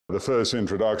The first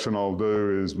introduction I'll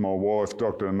do is my wife,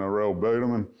 Dr. Narelle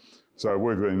Biederman. So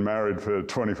we've been married for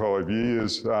 25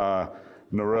 years.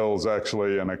 Narelle's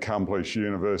actually an accomplished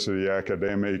university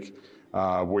academic.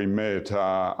 We met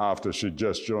after she'd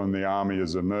just joined the Army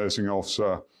as a nursing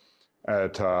officer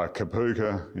at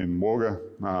Kapuka in Wagga.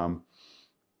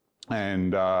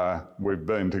 And we've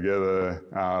been together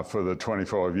for the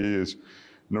 25 years.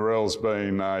 Narelle's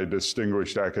been a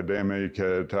distinguished academic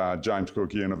at James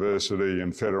Cook University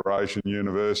and Federation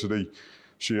University.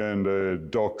 She earned a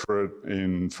doctorate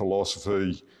in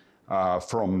philosophy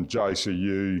from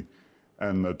JCU,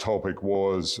 and the topic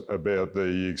was about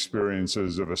the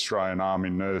experiences of Australian Army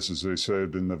nurses who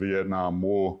served in the Vietnam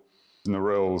War.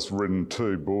 Narelle's written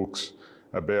 2 books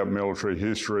about military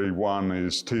history. One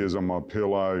is Tears on My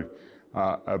Pillow,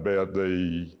 about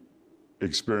the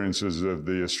experiences of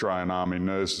the Australian Army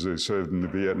nurses who served in the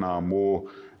Vietnam War,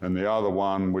 and the other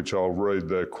one, which I'll read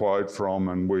the quote from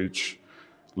and which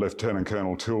Lieutenant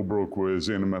Colonel Tilbrook was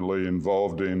intimately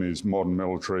involved in, is Modern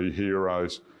Military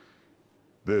Heroes.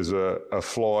 There's a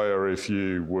flyer if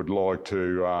you would like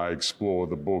to explore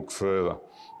the book further.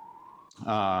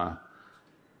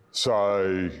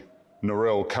 So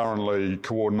Narelle currently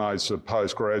coordinates a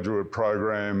postgraduate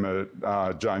program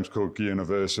at James Cook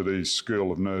University's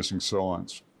School of Nursing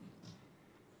Science.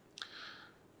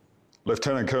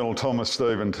 Lieutenant Colonel Thomas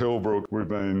Stephen Tilbrook, we've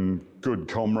been good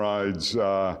comrades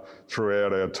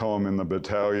throughout our time in the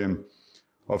battalion.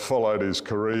 I've followed his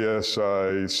career,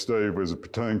 so Steve was a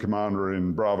platoon commander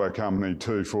in Bravo Company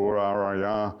 24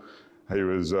 RAR. He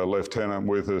was a lieutenant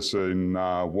with us in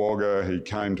Wagga. He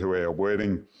came to our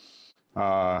wedding.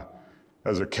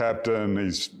 As a captain,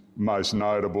 his most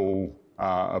notable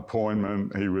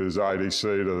appointment, he was ADC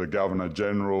to the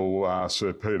Governor-General,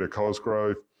 Sir Peter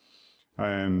Cosgrove.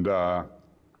 And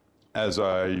as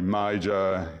a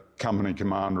major company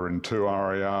commander in 2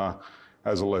 RAR,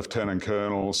 as a lieutenant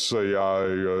colonel,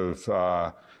 CEO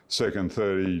of 2nd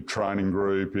 30 Training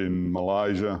Group in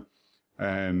Malaysia,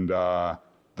 and the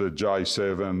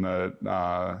J7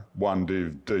 at 1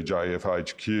 Div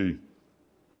DJFHQ.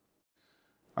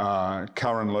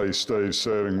 Currently, Steve's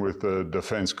serving with the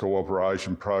Defence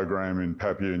Cooperation Program in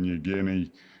Papua New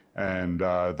Guinea, and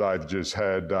they've just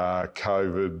had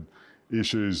COVID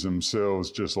issues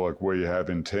themselves, just like we have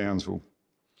in Townsville.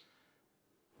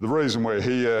 The reason we're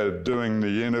here doing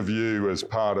the interview as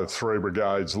part of 3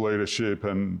 Brigade's leadership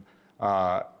and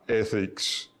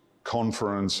ethics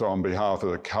conference on behalf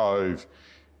of the Cove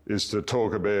is to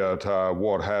talk about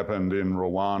what happened in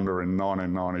Rwanda in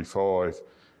 1995,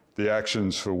 the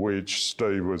actions for which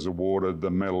Steve was awarded the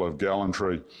Medal of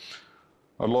Gallantry.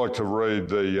 I'd like to read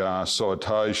the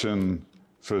citation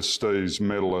for Steve's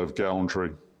Medal of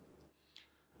Gallantry.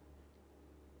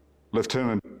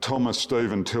 Lieutenant Thomas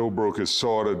Stephen Tilbrook is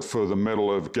cited for the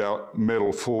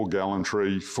Medal for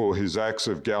Gallantry for his acts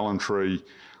of gallantry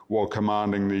while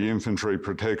commanding the Infantry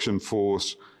Protection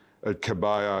Force at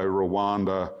Kabayo,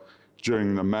 Rwanda,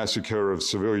 during the massacre of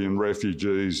civilian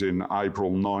refugees in April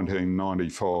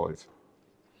 1995.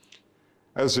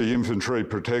 As the Infantry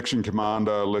Protection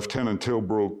Commander, Lieutenant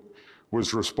Tilbrook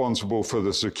was responsible for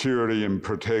the security and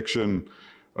protection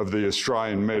of the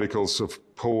Australian Medical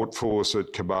Support Force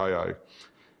at Kabayo.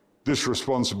 This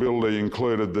responsibility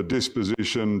included the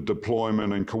disposition,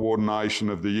 deployment and coordination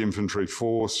of the infantry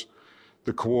force,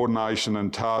 the coordination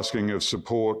and tasking of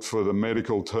support for the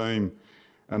medical team,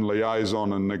 and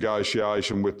liaison and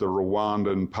negotiation with the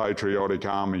Rwandan Patriotic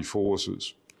Army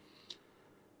forces.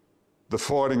 The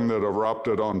fighting that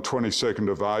erupted on 22nd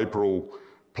of April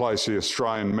placed the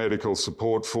Australian Medical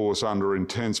Support Force under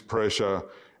intense pressure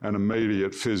and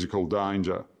immediate physical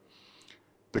danger.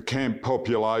 The camp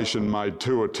population made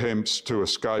 2 attempts to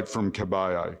escape from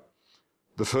Kabayo.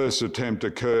 The first attempt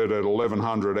occurred at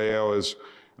 1100 hours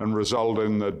and resulted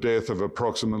in the death of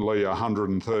approximately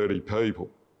 130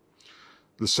 people.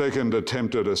 The second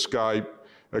attempted escape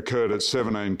occurred at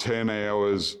 1710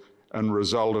 hours and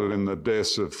resulted in the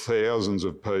deaths of thousands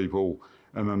of people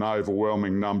and an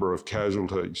overwhelming number of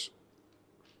casualties.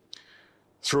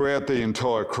 Throughout the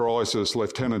entire crisis,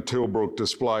 Lieutenant Tilbrook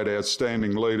displayed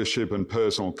outstanding leadership and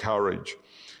personal courage.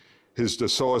 His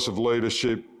decisive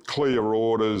leadership, clear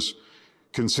orders,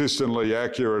 consistently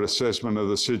accurate assessment of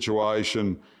the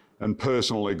situation, and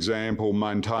personal example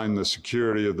maintained the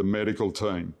security of the medical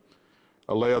team,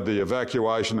 allowed the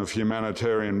evacuation of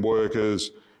humanitarian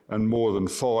workers and more than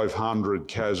 500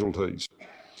 casualties,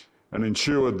 and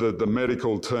ensured that the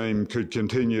medical team could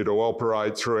continue to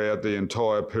operate throughout the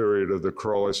entire period of the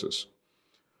crisis.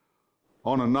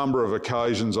 On a number of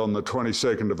occasions on the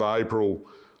 22nd of April,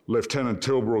 Lieutenant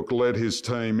Tilbrook led his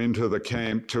team into the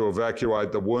camp to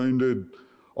evacuate the wounded,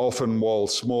 often while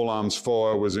small arms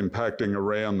fire was impacting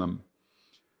around them.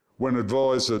 When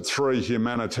advised that 3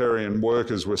 humanitarian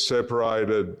workers were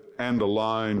separated and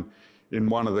alone in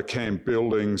one of the camp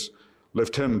buildings,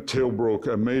 Lieutenant Tilbrook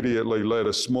immediately led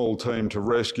a small team to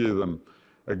rescue them,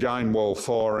 again while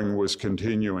firing was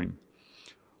continuing.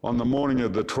 On the morning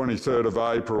of the 23rd of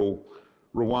April,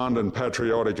 Rwandan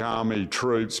Patriotic Army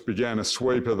troops began a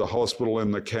sweep of the hospital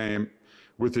in the camp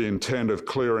with the intent of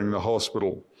clearing the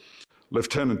hospital.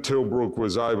 Lieutenant Tilbrook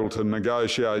was able to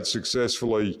negotiate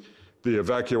successfully the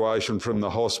evacuation from the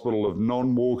hospital of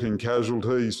non-walking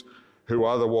casualties who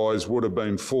otherwise would have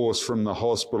been forced from the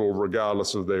hospital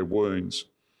regardless of their wounds.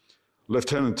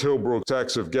 Lieutenant Tilbrook's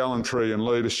acts of gallantry and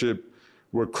leadership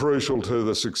were crucial to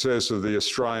the success of the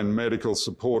Australian Medical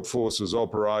Support Force's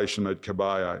operation at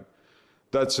Cove.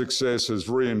 That success has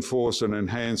reinforced and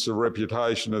enhanced the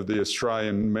reputation of the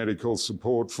Australian Medical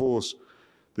Support Force,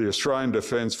 the Australian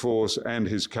Defence Force and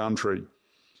his country.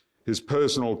 His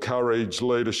personal courage,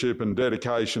 leadership and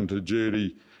dedication to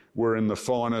duty were in the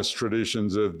finest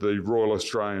traditions of the Royal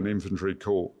Australian Infantry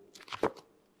Corps.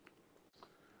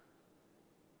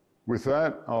 With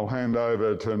that, I'll hand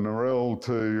over to Narelle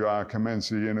to commence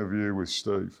the interview with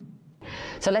Steve.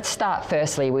 So let's start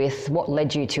firstly with what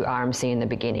led you to RMC in the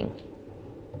beginning.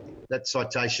 That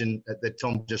citation that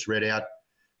Tom just read out,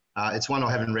 it's one I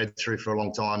haven't read through for a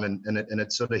long time, and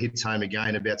it sort of hits home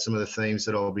again about some of the themes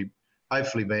that I'll be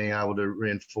hopefully being able to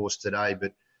reinforce today.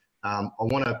 But I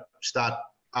want to start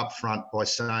up front by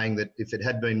saying that if it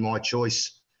had been my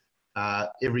choice,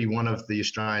 every one of the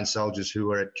Australian soldiers who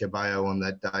were at Cove on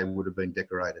that day would have been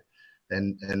decorated.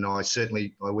 And I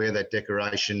wear that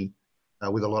decoration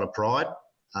with a lot of pride,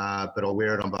 but I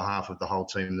wear it on behalf of the whole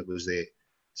team that was there.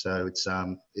 So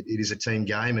it is a team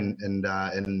game,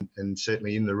 and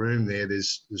certainly in the room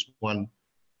there's one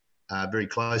very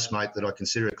close mate that I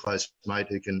consider a close mate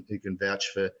who can vouch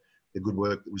for the good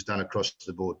work that was done across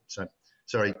the board. So,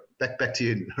 sorry, back to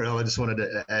you, Narelle. I just wanted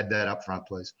to add that up front,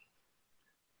 please.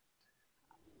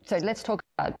 So let's talk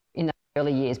about in the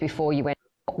early years before you went.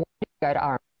 What did you go to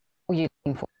RMC? What were you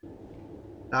looking for?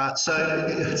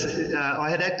 I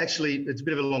had actually, it's a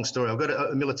bit of a long story. I've got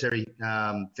a military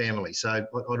family, so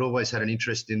I'd always had an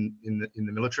interest in the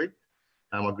military.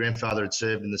 My grandfather had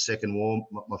served in the Second War.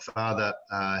 My father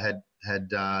had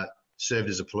served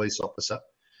as a police officer,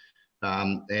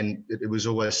 and it was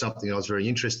always something I was very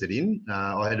interested in.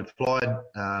 I had applied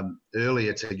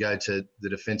earlier to go to the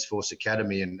Defence Force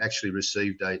Academy and actually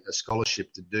received a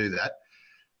scholarship to do that.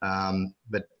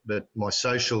 But my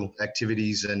social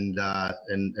activities and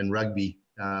rugby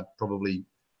probably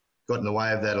got in the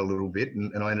way of that a little bit,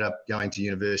 and I ended up going to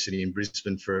university in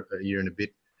Brisbane for a year and a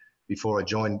bit before I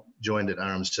joined at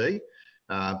RMC.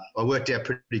 I worked out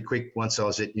pretty quick once I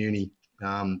was at uni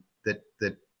that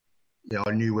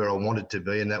I knew where I wanted to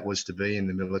be, and that was to be in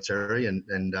the military.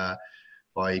 And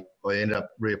I ended up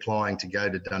reapplying to go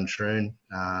to Duntroon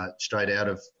straight out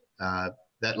of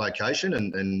that location,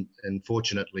 and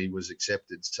fortunately was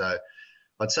accepted. So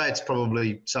I'd say it's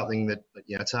probably something that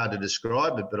it's hard to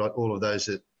describe, but all of those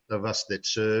of us that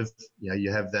serve,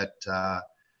 you have that.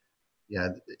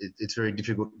 It's very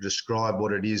difficult to describe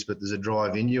what it is, but there's a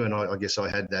drive in you, and I guess I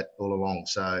had that all along.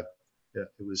 So yeah,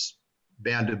 it was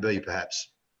bound to be, perhaps.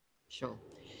 Sure.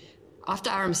 After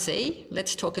RMC,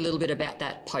 let's talk a little bit about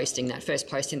that posting, that first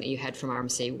posting that you had from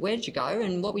RMC. Where did you go,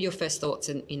 and what were your first thoughts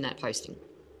in that posting?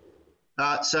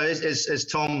 So as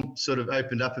Tom sort of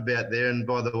opened up about there, and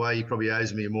by the way, he probably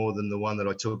owes me more than the one that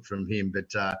I took from him,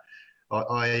 but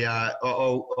I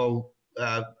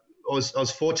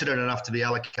was fortunate enough to be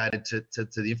allocated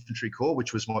to the Infantry Corps,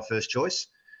 which was my first choice.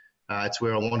 It's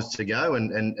where I wanted to go,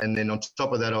 and then on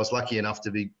top of that, I was lucky enough to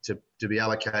be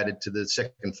allocated to the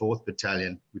 2nd 4th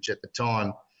Battalion, which at the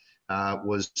time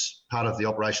was part of the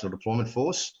Operational Deployment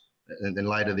Force, and then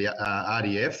later the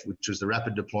RDF, which was the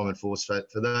Rapid Deployment Force.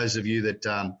 For those of you that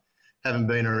haven't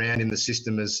been around in the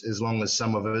system as long as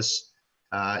some of us,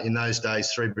 in those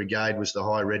days, 3 Brigade was the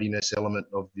high readiness element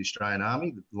of the Australian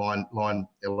Army, the line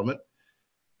element,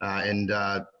 and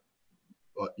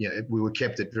we were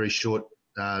kept at very short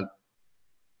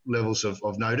levels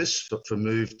of notice for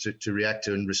move to react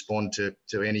to and respond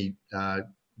to any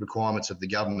requirements of the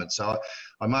government. So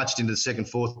I marched into the 2nd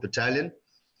 4th Battalion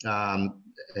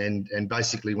and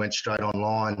basically went straight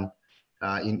online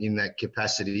in that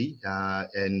capacity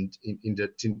and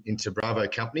into Bravo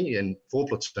Company and 4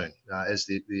 Platoon as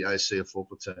the OC of 4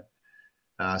 Platoon.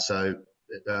 So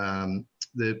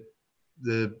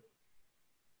the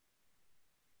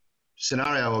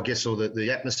scenario, I guess, or the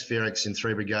atmospherics in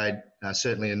 3 Brigade,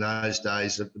 certainly in those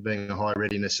days, being a high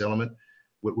readiness element,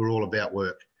 were all about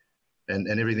work.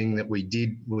 and everything that we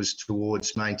did was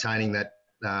towards maintaining that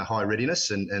high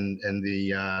readiness and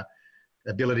the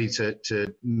ability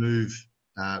to move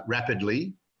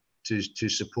rapidly to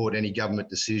support any government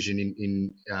decision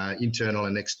in internal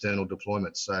and external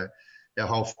deployments. So our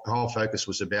whole focus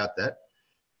was about that.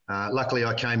 Luckily,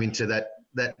 I came into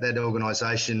that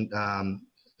organisation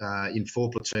in 4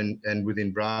 Platoon and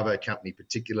within Bravo Company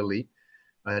particularly.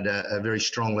 I had a very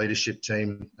strong leadership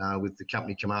team with the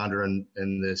company commander and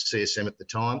the CSM at the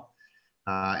time.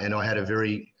 And I had a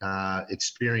very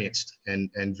experienced and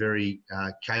very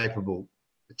capable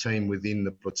team within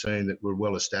the platoon that were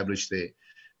well established there.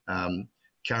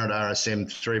 Current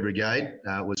RSM 3 Brigade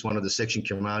was one of the section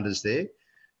commanders there.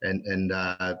 And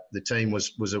the team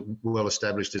was a well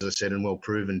established, as I said, and well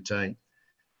proven team.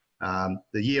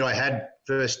 The year I had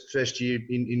first year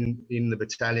in the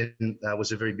battalion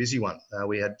was a very busy one.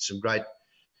 We had some great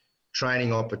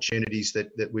training opportunities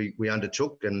that we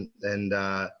undertook, and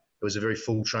it was a very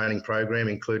full training program,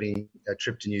 including a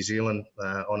trip to New Zealand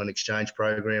on an exchange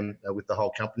program with the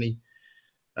whole company.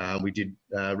 We did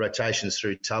rotations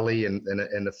through Tully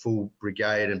and a full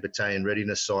brigade and battalion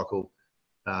readiness cycle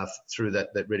through that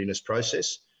readiness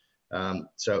process.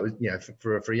 So,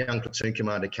 for a young platoon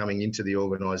commander coming into the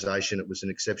organisation, it was an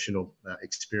exceptional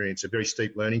experience, a very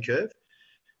steep learning curve,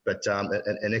 but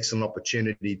an excellent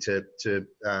opportunity to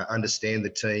understand the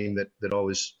team that I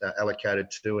was allocated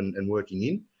to and working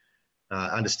in,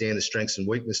 understand the strengths and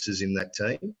weaknesses in that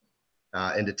team,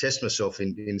 and to test myself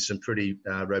in some pretty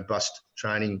robust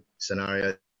training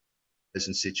scenarios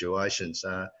and situations,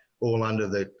 all under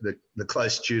the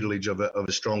close tutelage of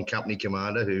a strong company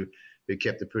commander who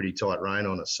kept a pretty tight rein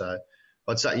on us. So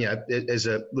I'd say,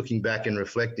 looking back and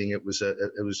reflecting, it was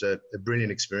a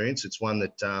brilliant experience. It's one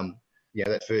that,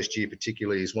 that first year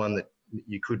particularly is one that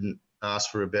you couldn't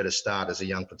ask for a better start as a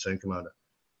young platoon commander.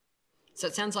 So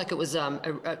it sounds like it was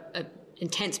a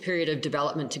intense period of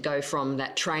development to go from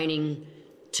that training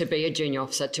to be a junior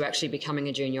officer to actually becoming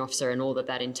a junior officer and all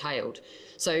that entailed.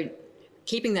 So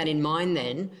keeping that in mind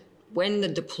then, when the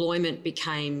deployment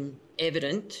became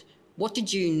evident, what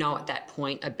did you know at that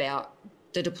point about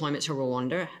the deployment to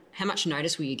Rwanda? How much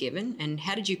notice were you given, and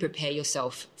how did you prepare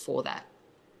yourself for that?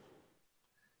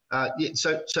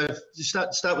 So to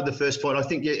start with the first point, I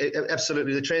think,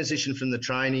 absolutely, the transition from the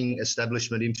training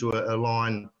establishment into a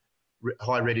line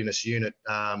high readiness unit,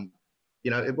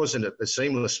 it wasn't a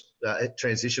seamless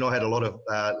transition. I had a lot of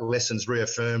lessons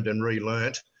reaffirmed and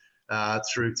relearnt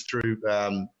through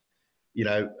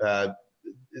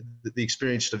the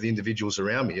experience of the individuals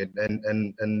around me.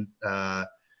 And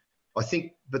I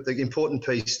think, but the important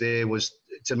piece there was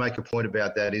to make a point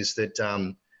about that is that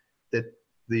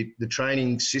the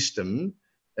training system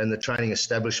and the training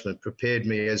establishment prepared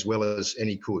me as well as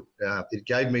any could. It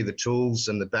gave me the tools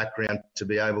and the background to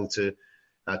be able to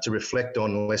reflect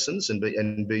on lessons and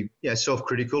be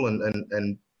self-critical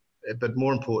but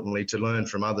more importantly to learn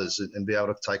from others and be able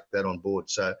to take that on board.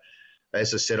 So,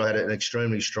 as I said, I had an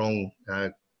extremely strong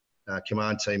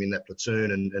command team in that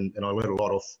platoon, and I learned a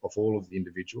lot off all of the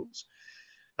individuals.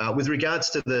 With regards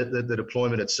to the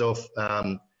deployment itself,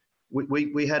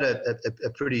 we had a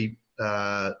pretty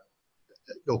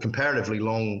or comparatively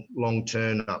long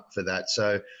turn up for that.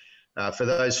 So for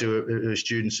those who are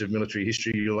students of military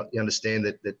history, you understand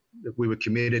that we were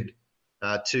committed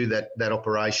to that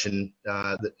operation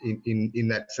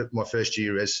in my first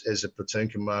year as a platoon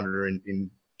commander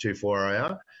in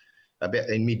 24AR, about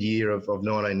in mid-year of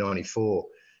 1994.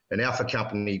 An Alpha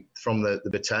company from the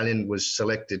battalion was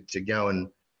selected to go and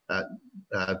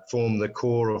form the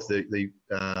core of the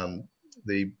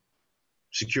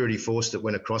security force that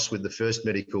went across with the first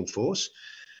medical force.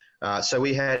 So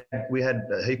we had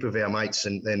a heap of our mates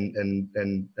and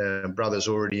brothers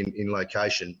already in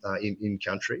location in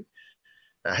country.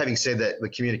 Having said that, the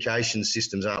communication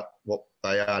systems aren't what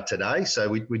they are today, so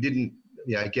we didn't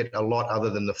get a lot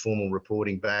other than the formal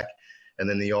reporting back, and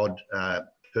then the odd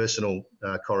personal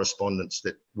correspondence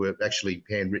that were actually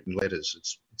handwritten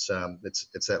letters. It's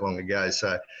that long ago.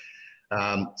 So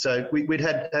we'd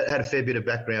had a fair bit of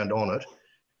background on it,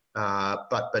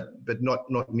 but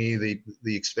not near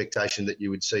the expectation that you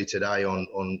would see today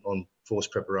on force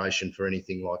preparation for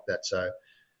anything like that. So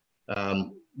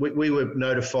we were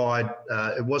notified.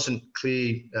 It wasn't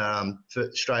clear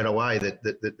straight away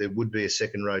that there would be a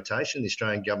second rotation. The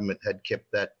Australian government had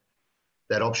kept that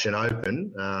option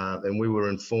open, and we were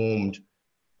informed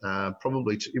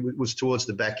it was towards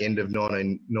the back end of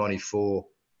 1994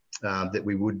 that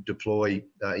we would deploy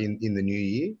in the new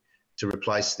year to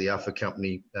replace the Alpha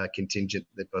Company contingent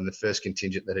on the first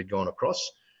contingent that had gone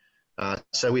across.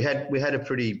 So we had a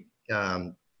pretty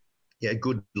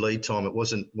good lead time. It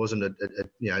wasn't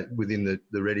within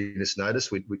the readiness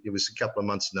notice. It was a couple of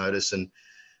months' notice, and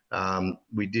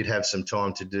we did have some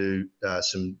time to do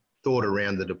some thought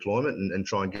around the deployment and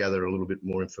try and gather a little bit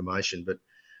more information. But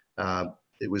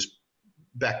it was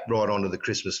back right onto the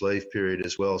Christmas leave period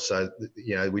as well. So,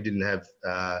 we didn't have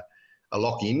a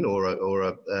lock-in or a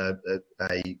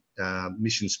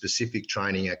mission-specific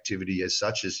training activity as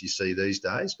such as you see these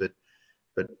days. But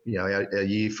our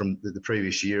year from the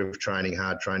previous year of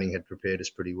hard training had prepared us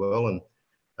pretty well, and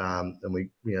we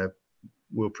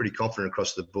were pretty confident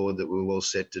across the board that we were well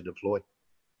set to deploy.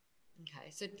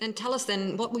 Okay, so then tell us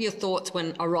then, what were your thoughts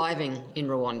when arriving in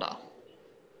Rwanda?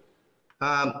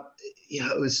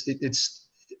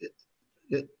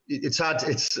 It's hard.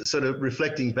 It's sort of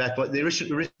reflecting back. Like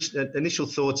the initial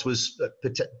thoughts was,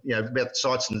 about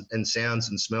sights and sounds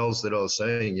and smells that I was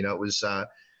seeing. It was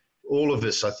all of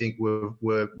us. I think were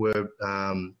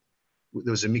there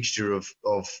was a mixture of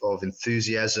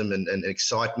enthusiasm and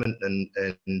excitement and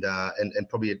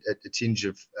probably a tinge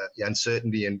of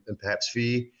uncertainty and perhaps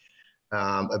fear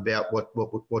about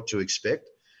what to expect.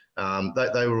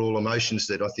 They were all emotions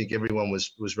that I think everyone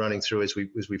was running through as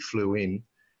we flew in.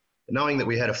 Knowing that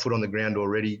we had a foot on the ground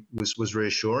already was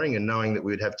reassuring, and knowing that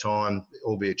we'd have time,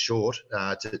 albeit short,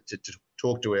 to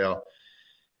talk to our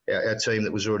team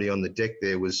that was already on the deck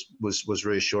there was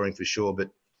reassuring for sure. But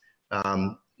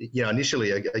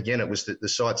initially, again, it was the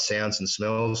sights, sounds, and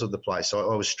smells of the place.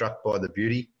 I was struck by the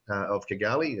beauty of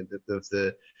Kigali, of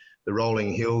the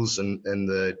rolling hills and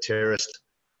the terraced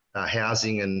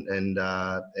housing and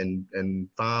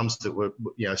farms that were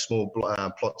small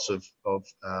plots of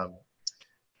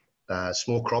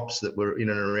small crops that were in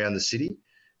and around the city.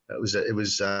 It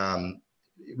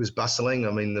was bustling.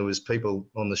 I mean, there was people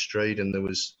on the street and there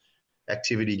was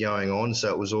activity going on.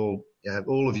 So it was all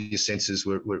of your senses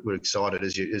were excited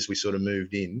as we sort of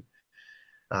moved in.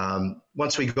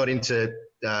 Once we got into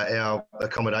our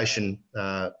accommodation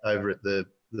over at the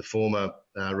former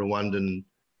Rwandan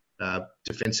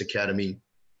Defence Academy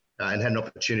and had an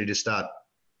opportunity to start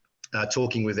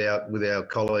talking with our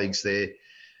colleagues there.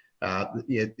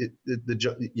 Very,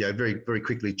 very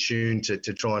quickly tuned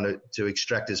to trying to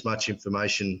extract as much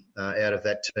information out of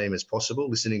that team as possible,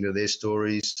 listening to their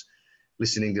stories,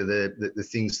 listening to the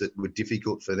things that were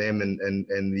difficult for them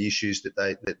and the issues that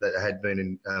they had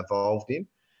been involved in,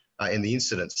 and the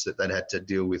incidents that they'd had to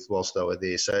deal with whilst they were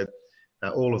there. So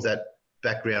all of that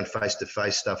background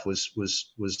face-to-face stuff was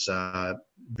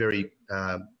very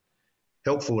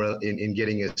helpful in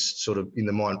getting us sort of in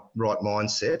the right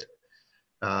mindset.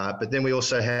 But then we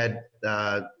also had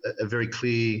a very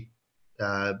clear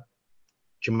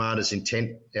commander's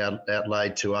intent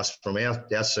outlaid to us from our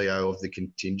CO of the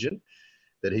contingent,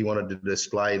 that he wanted to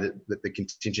display that the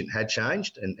contingent had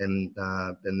changed and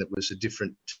that was a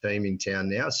different team in town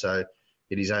now. So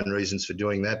he had his own reasons for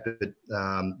doing that, but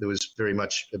there was very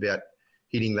much about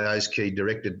hitting those key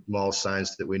directed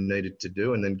milestones that we needed to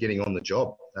do and then getting on the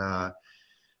job.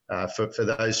 For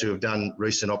those who have done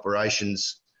recent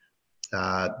operations,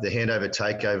 the handover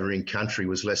takeover in country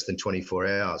was less than 24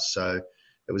 hours. So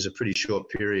it was a pretty short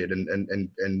period and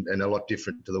a lot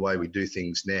different to the way we do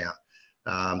things now.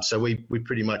 So we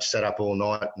pretty much sat up all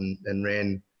night and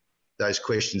ran those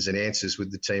questions and answers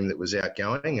with the team that was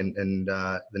outgoing. And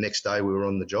the next day we were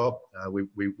on the job.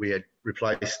 We had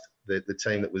replaced the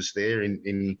team that was there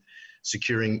in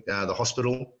securing the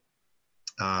hospital,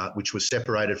 which was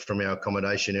separated from our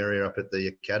accommodation area up at the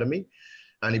academy,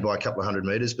 only by a couple of 100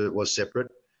 metres, but it was separate.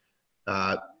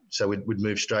 So we'd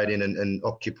moved straight in and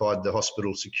occupied the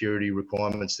hospital security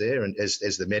requirements there. And as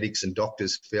the medics and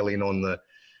doctors fell in on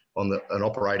an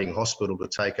operating hospital to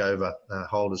take over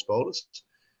holders bolters.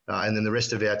 And then the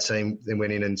rest of our team then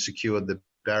went in and secured the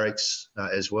barracks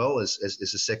as well as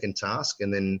a second task.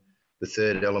 And then the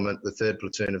third element, the third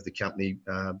platoon of the company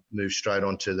moved straight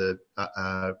onto the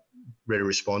ready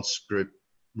response group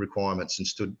requirements and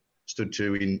stood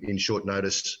to in short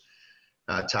notice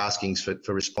taskings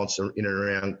for response in and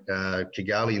around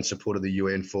Kigali in support of the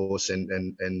UN force and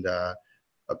our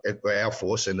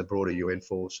force and the broader UN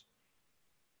force.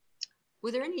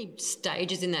 Were there any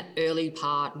stages in that early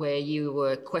part where you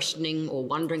were questioning or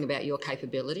wondering about your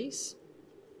capabilities?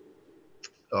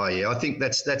 Oh yeah, I think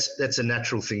that's a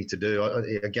natural thing to do.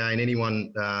 Again,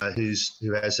 anyone who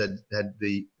has had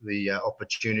the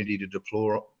opportunity to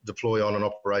deploy on an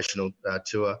operational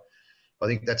tour, I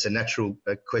think that's a natural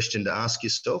question to ask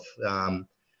yourself.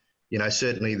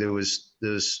 Certainly there was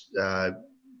a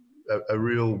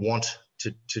real want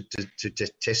to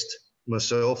test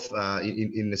myself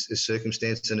in this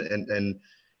circumstance and an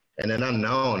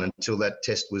unknown until that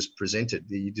test was presented.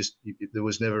 There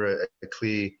was never a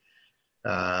clear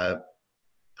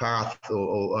path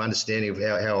or understanding of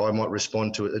how I might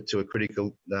respond to a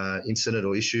critical incident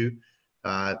or issue,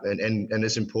 and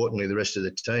as importantly, the rest of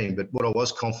the team. But what I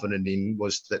was confident in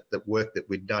was that work that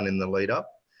we'd done in the lead up.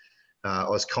 I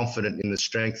was confident in the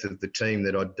strength of the team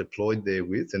that I'd deployed there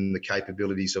with and the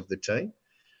capabilities of the team.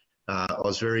 I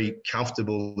was very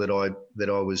comfortable that I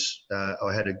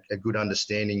had a good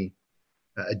understanding,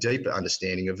 a deeper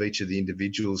understanding of each of the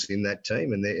individuals in that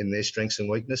team and their strengths and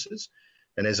weaknesses.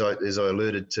 And as I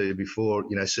alluded to before,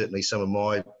 certainly some of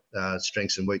my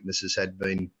strengths and weaknesses had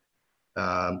been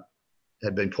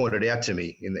pointed out to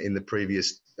me in the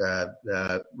previous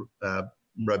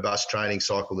robust training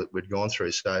cycle that we'd gone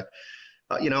through. So,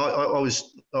 I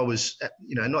was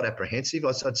not apprehensive.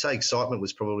 I'd say excitement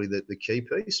was probably the key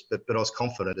piece, but I was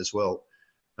confident as well.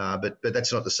 But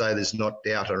that's not to say there's not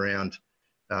doubt around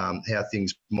how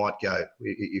things might go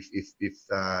if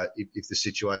the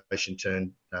situation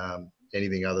turned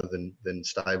anything other than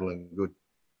stable and good.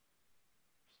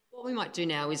 What we might do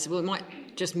now is we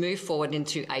might just move forward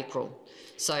into April.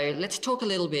 So let's talk a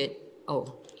little bit,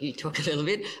 you talk a little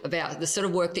bit about the sort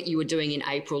of work that you were doing in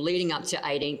April, leading up to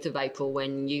 18th of April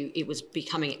when it was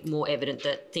becoming more evident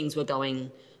that things were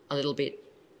going a little bit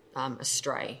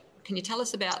astray. Can you tell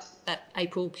us about that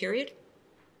April period?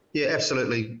 Yeah,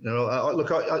 absolutely.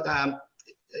 Look,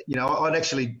 I'd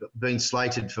actually been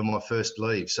slated for my first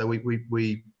leave, so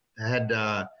we had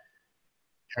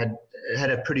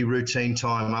a pretty routine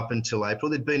time up until April.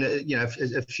 There'd been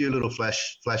a few little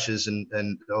flashes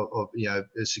and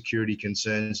security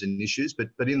concerns and issues, but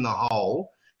in the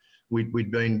whole,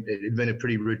 it'd been a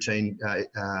pretty routine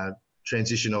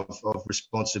transition of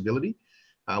responsibility.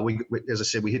 As I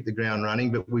said, we hit the ground running,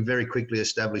 but we very quickly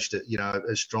established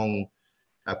a strong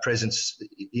presence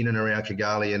in and around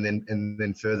Kigali and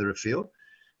then further afield.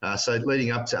 So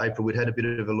leading up to April, we'd had a bit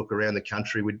of a look around the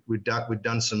country. We'd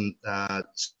done some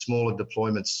smaller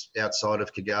deployments outside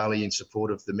of Kigali in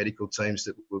support of the medical teams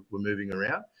that were moving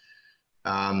around.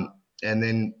 And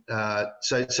then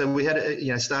so we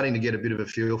had starting to get a bit of a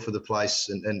feel for the place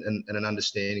and an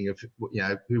understanding of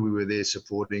who we were there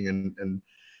supporting and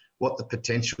what the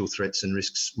potential threats and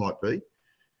risks might be.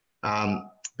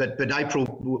 But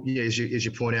April, as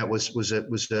you point out, was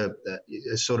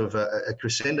a sort of a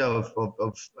crescendo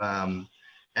of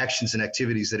actions and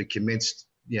activities that had commenced,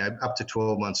 up to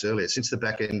 12 months earlier, since the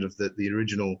back end of the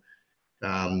original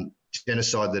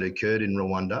genocide that occurred in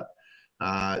Rwanda.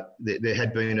 There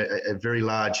had been a very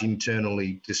large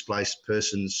internally displaced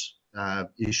persons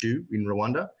issue in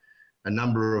Rwanda. A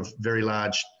number of very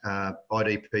large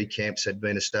IDP camps had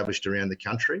been established around the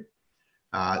country.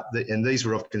 And these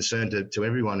were of concern to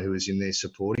everyone who was in there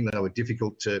supporting. They were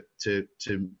difficult to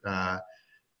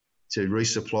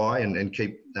resupply and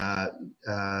keep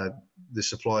the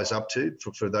supplies up to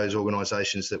for those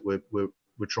organisations that were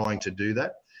trying to do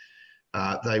that.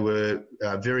 They were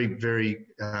very, very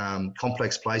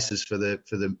complex places for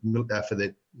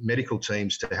the medical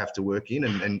teams to have to work in,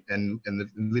 and the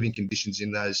living conditions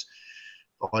in those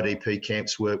IDP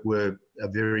camps were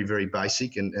very, very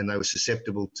basic, and they were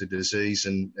susceptible to disease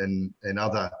and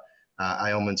other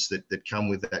ailments that come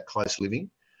with that close living.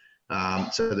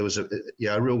 So there was a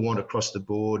real want across the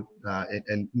board,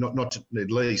 and not to,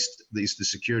 at least the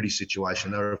security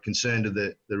situation. They were of concern to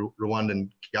the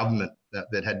Rwandan government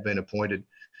that had been appointed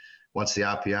once the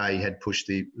RPA had pushed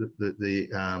the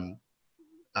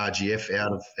RGF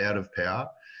out of power.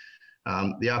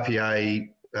 The RPA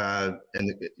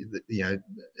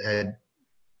had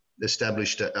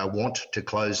established a want to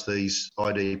close these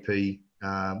IDP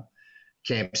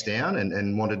camps down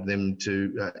and wanted them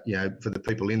to, for the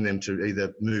people in them to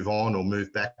either move on or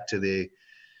move back to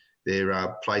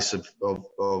their place of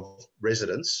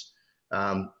residence,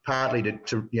 partly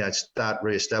to start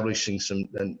re-establishing some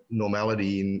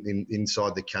normality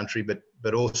inside the country,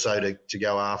 but also to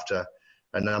go after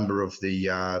a number of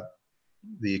the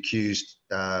accused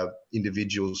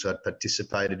individuals that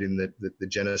participated in the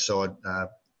genocide,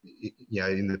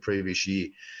 in the previous year.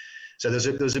 So there's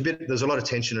a lot of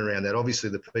tension around that. Obviously,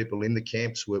 the people in the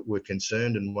camps were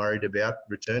concerned and worried about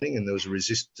returning, and there was a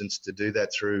resistance to do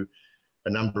that through a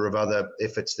number of other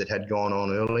efforts that had gone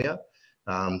on earlier.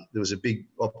 There was a big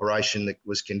operation that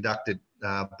was conducted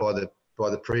by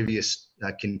the previous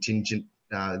contingent.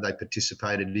 They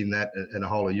participated in that, and a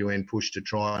whole of UN push to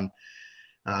try and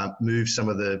move some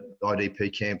of the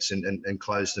IDP camps and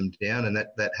close them down, and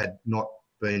that had not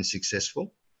been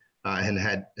successful. And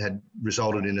had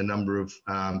resulted in a number of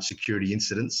security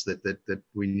incidents that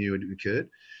we knew had occurred.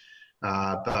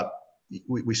 But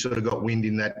we sort of got wind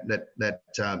in that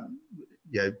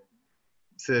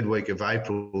third week of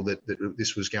April that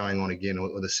this was going on again,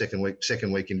 or the second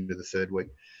week into the third week.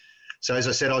 So as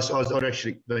I said, I'd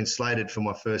actually been slated for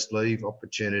my first leave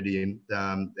opportunity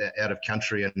out of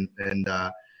country,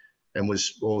 and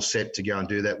was all set to go and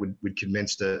do that. We'd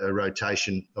commenced a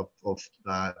rotation of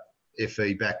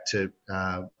FE back to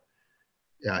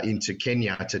into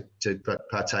Kenya to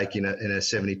partake in a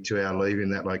 72-hour leave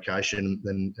in that location,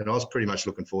 and I was pretty much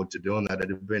looking forward to doing that. It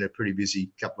had been a pretty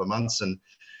busy couple of months, and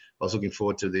I was looking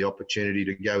forward to the opportunity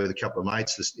to go with a couple of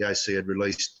mates. The OC had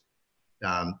released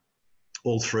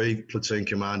all 3 platoon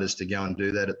commanders to go and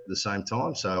do that at the same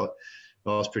time, so I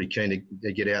was pretty keen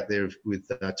to get out there with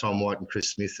Tom White and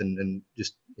Chris Smith and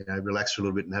just relax for a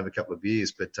little bit and have a couple of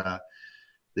beers. But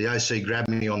the OC grabbed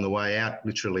me on the way out,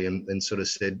 literally, and sort of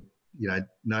said,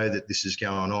 know that this is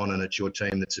going on and it's your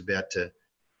team that's about to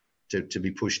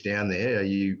be pushed down there. Are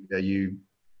you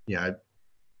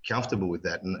comfortable with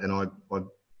that? And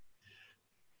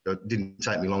it didn't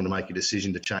take me long to make a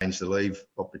decision to change the leave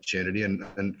opportunity, and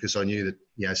because I knew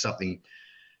that something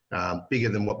bigger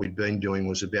than what we'd been doing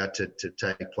was about to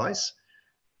take place.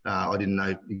 I didn't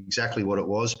know exactly what it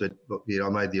was, but I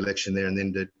made the election there and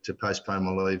then to postpone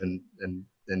my leave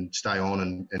and stay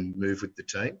on and move with the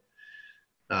team.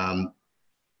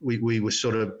 We were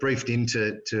sort of briefed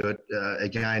into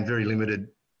again, very limited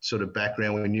sort of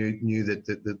background. We knew that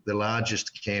the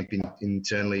largest camp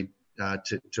internally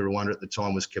to Rwanda at the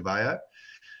time was Kabayo.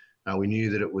 We knew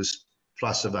that it was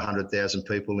plus of 100,000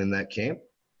 people in that camp.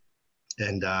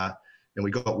 And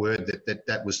we got word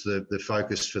that was the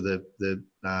focus for the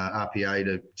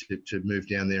RPA to move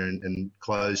down there and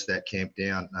close that camp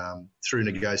down through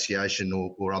negotiation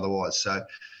or otherwise. So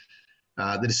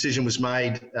the decision was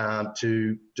made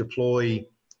to deploy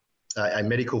a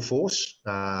medical force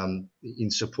in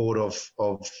support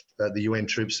of the UN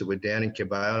troops that were down in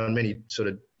Kabayo. And many sort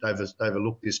of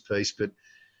overlooked this piece, but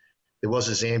there was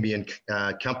a Zambian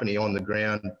company on the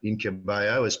ground in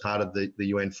Kabayo as part of the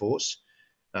UN force.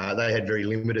 They had very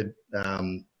limited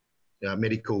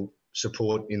medical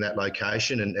support in that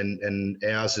location, and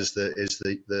ours as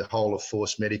the whole of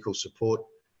force medical support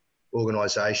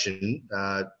organisation,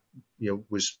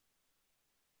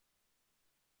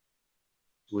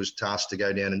 was tasked to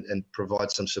go down and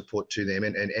provide some support to them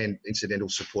and incidental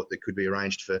support that could be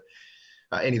arranged for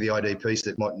any of the IDPs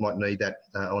that might need that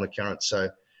on occurrence. So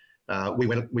we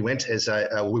went as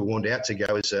we were warned out to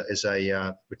go as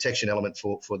a protection element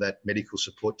for that medical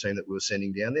support team that we were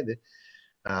sending down there.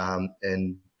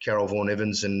 And Carol Vaughan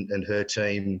Evans and her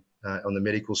team on the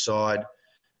medical side.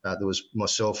 There was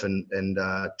myself and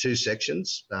 2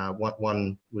 sections.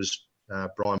 One was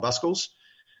Brian Buskell's,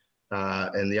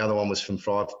 and the other one was from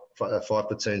 5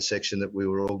 platoon section that we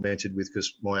were augmented with,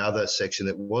 because my other section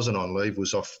that wasn't on leave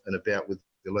was off and about with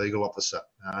the legal officer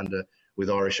with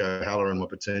Irish O'Halloran, my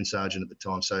platoon sergeant at the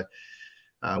time. So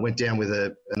went down with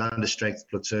an understrength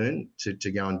platoon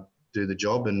to go and do the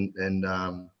job, and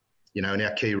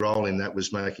our key role in that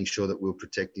was making sure that we were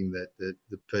protecting the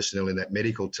personnel in that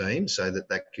medical team, so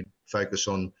that could focus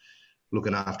on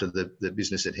looking after the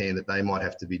business at hand that they might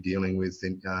have to be dealing with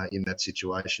in that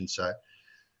situation. So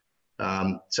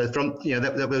from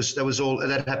that was all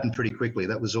that happened pretty quickly.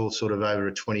 That was all sort of over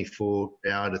a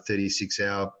 24-hour to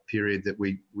 36-hour period that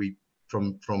we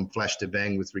from flash to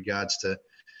bang with regards to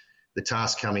the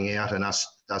task coming out and us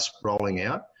rolling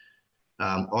out.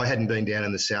 I hadn't been down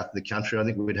in the south of the country. I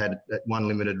think we'd had one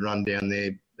limited run down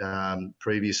there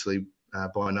previously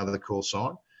by another call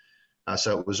sign.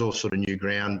 So it was all sort of new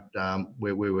ground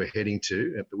where we were heading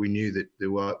to, but we knew that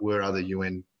there were other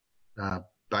UN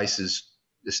bases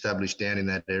established down in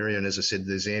that area. And as I said,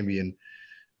 the Zambian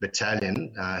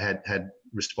battalion had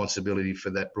responsibility for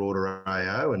that broader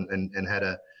AO and had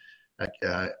a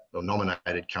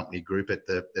nominated company group at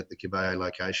the Kabayo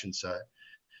location. So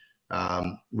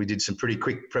we did some pretty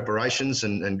quick preparations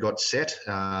and got set.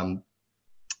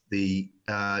 The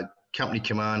company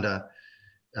commander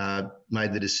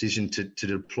made the decision to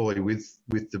deploy with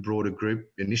the broader group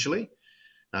initially,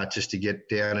 just to get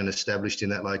down and established in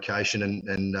that location.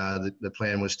 And the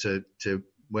plan was to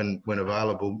when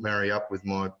available, marry up with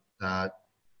my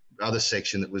other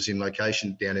section that was in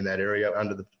location down in that area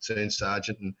under the platoon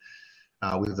sergeant and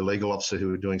with the legal officer who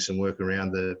were doing some work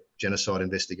around the genocide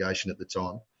investigation at the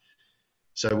time.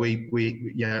 So we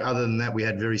other than that, we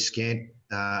had very scant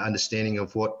understanding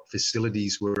of what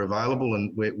facilities were available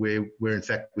and where in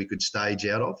fact we could stage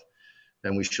out of.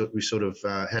 And we sort of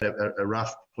had a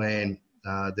rough plan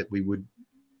that we would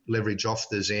leverage off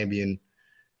the Zambian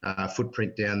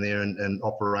footprint down there and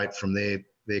operate from their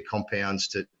compounds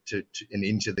to and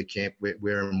into the camp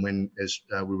where and when as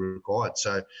we were required.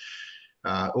 So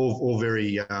all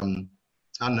very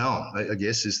unknown, I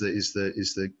guess, is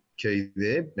the key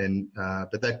there. And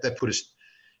but that put us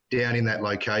down in that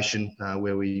location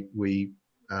where we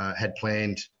had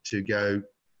planned to go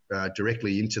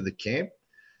directly into the camp,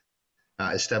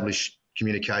 establish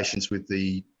communications with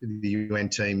the UN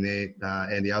team there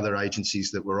and the other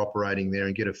agencies that were operating there,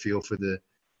 and get a feel for the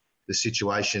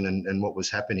situation and what was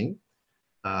happening,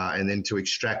 and then to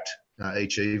extract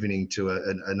each evening to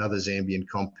another Zambian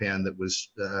compound that was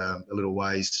a little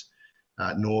ways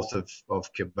north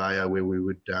of Kibaya, where we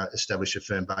would establish a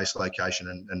firm base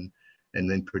location and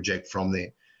then project from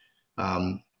there.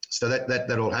 So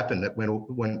that all happened. That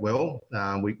went well.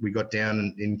 We got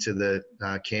down into the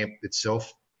camp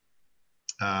itself.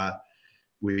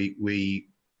 We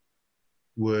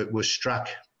were struck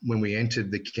when we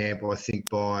entered the camp, I think,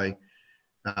 by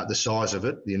the size of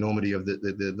it, the enormity of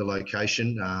the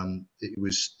location. It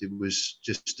was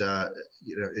just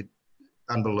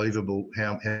unbelievable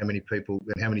how many people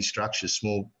and how many structures,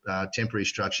 small temporary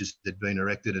structures, had been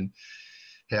erected, and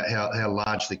how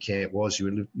large the camp was.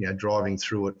 You were driving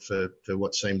through it for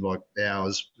what seemed like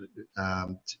hours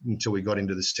until we got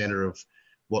into the centre of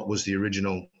what was the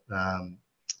original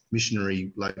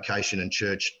missionary location and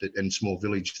church and small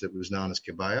village that was known as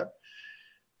Kibaya.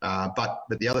 But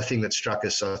the other thing that struck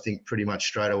us, I think, pretty much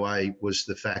straight away was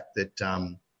the fact that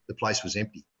the place was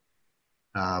empty.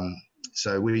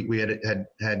 So we had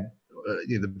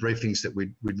the briefings that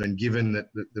we'd been given that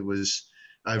there was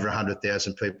over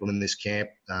 100,000 people in this camp,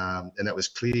 and that was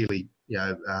clearly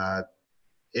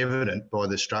evident by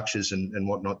the structures and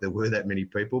whatnot. There were that many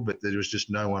people, but there was just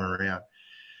no one around.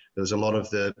 There was a lot of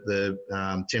the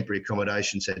temporary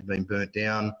accommodations had been burnt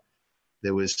down.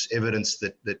 There was evidence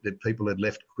that people had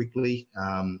left quickly.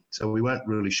 So we weren't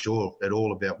really sure at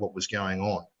all about what was going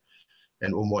on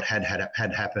and what had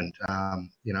happened.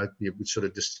 We're sort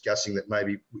of discussing that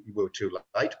maybe we were too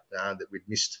late, that we'd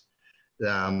missed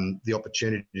the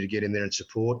opportunity to get in there and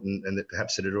support, and that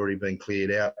perhaps it had already been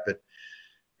cleared out. But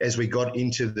as we got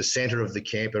into the centre of the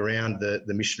camp, around the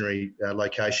missionary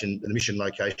location, the mission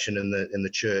location and the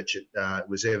church, it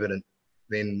was evident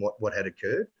then what had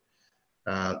occurred.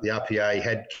 The RPA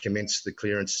had commenced the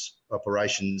clearance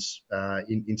operations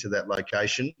into that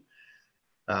location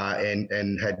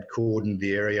and had cordoned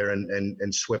the area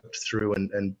and swept through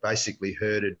and basically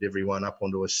herded everyone up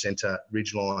onto a centre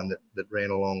ridgeline that ran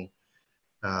along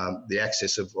the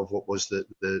axis of what was the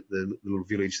little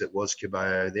village that was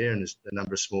Kibaya there, and there's a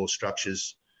number of small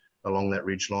structures along that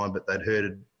ridgeline, but they'd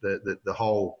herded the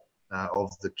whole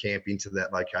of the camp into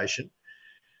that location.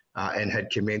 And had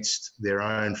commenced their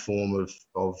own form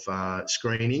of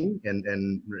screening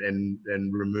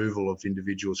and removal of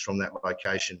individuals from that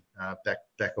location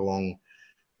back along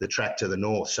the track to the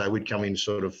north. So we'd come in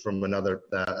sort of from another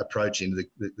approach into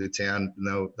the town,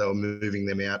 and they were moving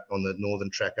them out on the northern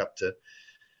track up to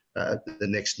the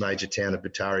next major town of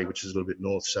Batari, which is a little bit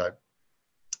north. So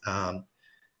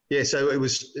so it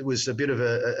was a bit of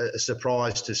a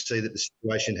surprise to see that the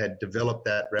situation had developed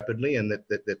that rapidly and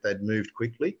that they'd moved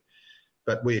quickly.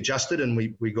 But we adjusted, and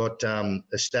we got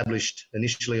established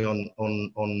initially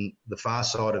on the far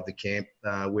side of the camp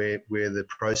where the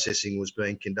processing was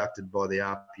being conducted by the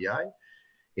RPA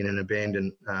in an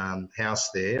abandoned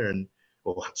house there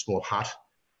or small hut.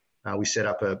 We set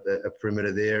up a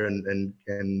perimeter there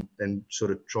and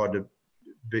sort of tried to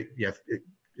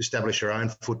establish our own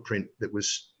footprint that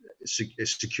was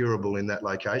securable in that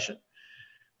location.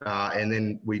 And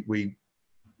then we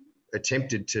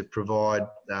attempted to provide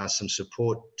some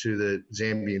support to the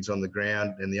Zambians on the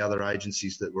ground and the other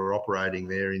agencies that were operating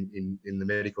there in the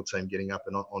medical team getting up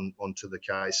and onto the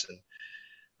case.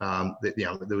 And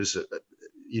there was,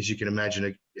 as you can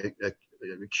imagine, a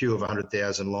queue of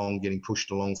 100,000 long getting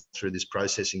pushed along through this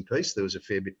processing piece. There was a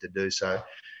fair bit to do. So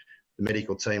the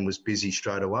medical team was busy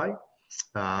straight away.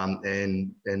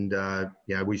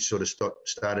 We sort of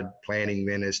started planning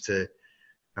then as to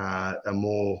a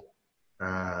more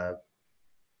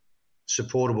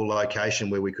supportable location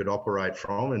where we could operate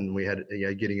from, and we had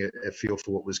getting a feel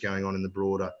for what was going on in the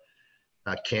broader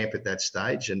camp at that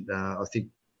stage. And I think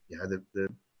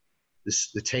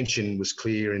the tension was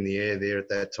clear in the air there at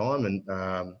that time, and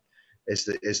as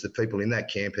the people in that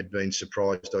camp had been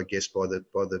surprised, I guess, by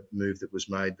the move that was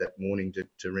made that morning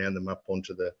to round them up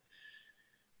onto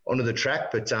the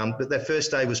track. But that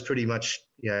first day was pretty much,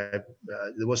 there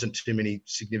wasn't too many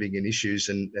significant issues,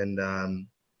 and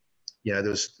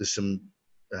there's some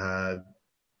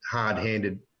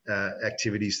hard-handed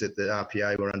activities that the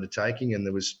RPA were undertaking, and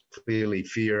there was clearly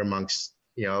fear amongst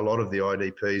a lot of the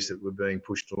IDPs that were being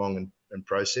pushed along and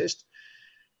processed.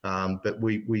 But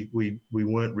we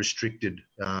weren't restricted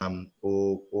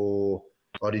or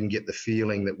I didn't get the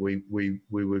feeling that we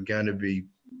were going to be,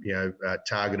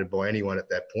 targeted by anyone at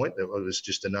that point. That it was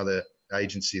just another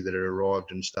agency that had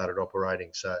arrived and started operating.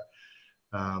 So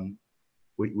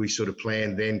we sort of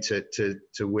planned then to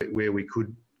where we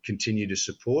could continue to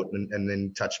support and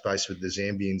then touch base with the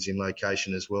Zambians in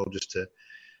location as well, just to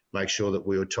make sure that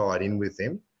we were tied in with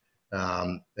them.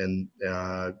 And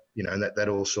that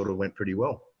all sort of went pretty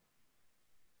well.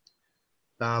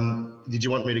 Did you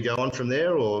want me to go on from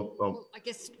there, or? Well, I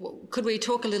guess, could we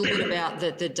talk a little bit about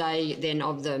the day then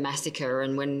of the massacre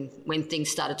and when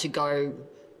things started to go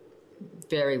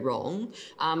very wrong?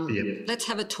 Let's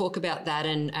have a talk about that,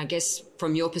 and I guess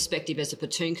from your perspective as a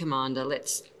platoon commander,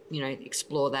 let's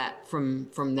explore that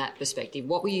from that perspective.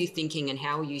 What were you thinking, and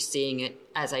how were you seeing it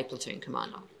as a platoon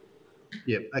commander?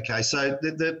 Yeah. Okay. So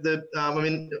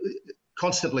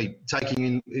constantly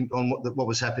taking in on what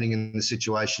was happening in the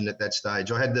situation at that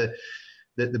stage. I had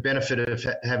the benefit of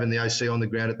having the OC on the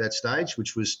ground at that stage,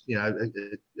 which was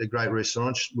a great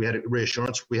reassurance. We had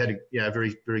a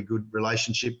very, very good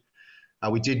relationship.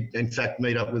 We did in fact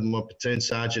meet up with my platoon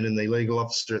sergeant and the legal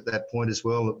officer at that point as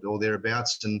well, or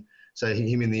thereabouts, and so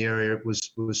him in the area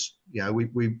was the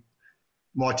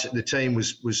team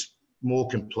was more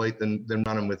complete than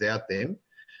running without them.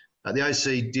 The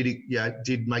OC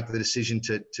did make the decision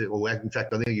or in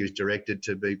fact, I think he was directed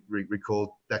to be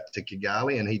recalled back to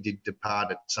Kigali, and he did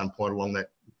depart at some point along that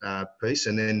piece.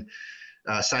 And then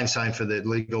same for the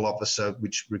legal officer,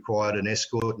 which required an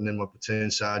escort, and then my platoon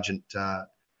sergeant,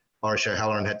 Irish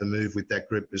O'Halloran, had to move with that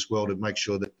group as well to make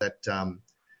sure that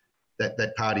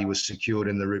party was secured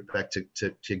in the route back to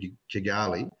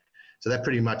Kigali. So that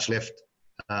pretty much left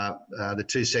the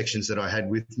two sections that I had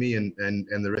with me and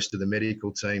the rest of the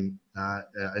medical team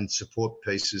and support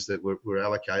pieces that were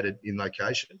allocated in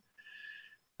location.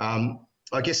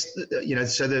 I guess,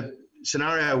 so the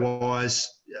scenario-wise,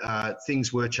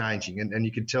 things were changing, and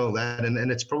you could tell that,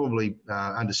 and it's probably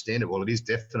understandable. It is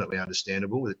definitely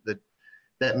understandable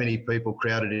that many people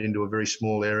crowded into a very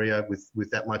small area with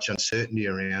that much uncertainty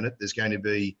around it. There's going to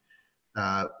be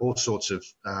all sorts of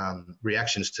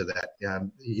reactions to that,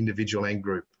 individual and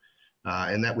group.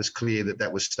 And that was clear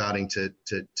that was starting to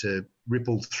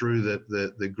ripple through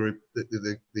the group,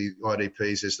 the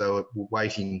IDPs, as they were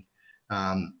waiting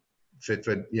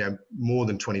for more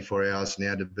than 24 hours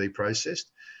now to be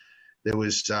processed. There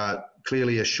was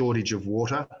clearly a shortage of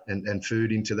water and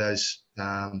food into those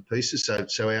pieces.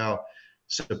 So our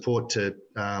support to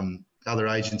other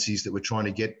agencies that were trying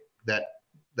to get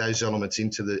those elements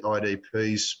into the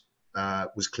IDPs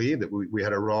was clear that we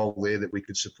had a role there that we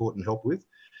could support and help with.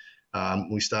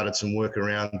 We started some work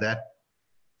around that.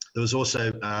 There was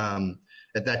also,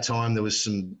 at that time, there was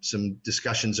some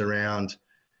discussions around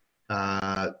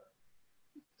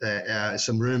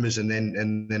some rumours and then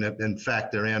in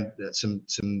fact around some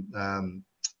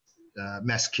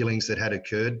mass killings that had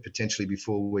occurred potentially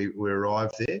before we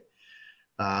arrived there.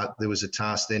 There was a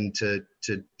task then to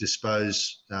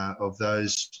dispose of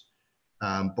those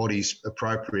bodies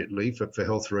appropriately for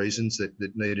health reasons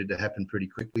that needed to happen pretty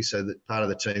quickly. So that part of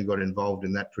the team got involved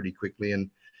in that pretty quickly. And,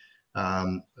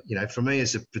 for me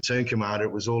as a platoon commander,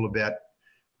 it was all about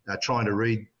trying to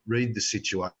read the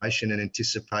situation and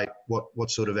anticipate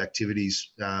what sort of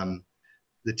activities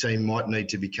the team might need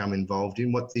to become involved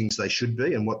in, what things they should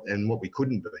be and what we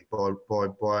couldn't be by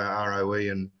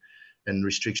ROE and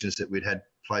restrictions that we'd had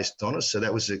placed on us. So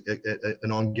that was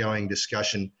an ongoing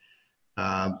discussion,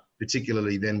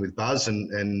 particularly then with Buzz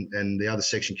and the other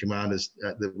section commanders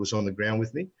that was on the ground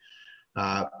with me.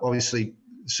 Obviously,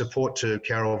 support to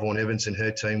Carol Vaughan Evans and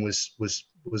her team was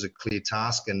a clear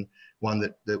task, and one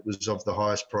that was of the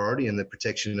highest priority, and the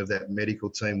protection of that medical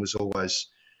team was always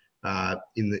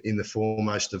in the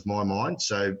foremost of my mind.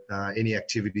 So any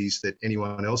activities that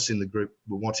anyone else in the group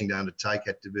were wanting to undertake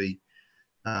had to be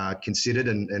considered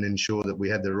and ensure that we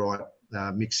had the right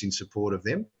mix in support of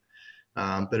them.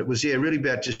 But it was really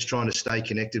about just trying to stay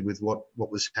connected with what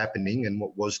was happening and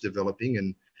what was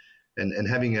developing, and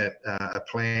having a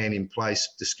plan in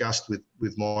place discussed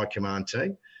with my command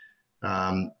team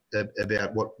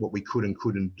about what we could and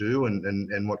couldn't do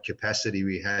and what capacity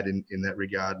we had in that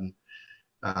regard,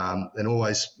 and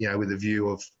always with a view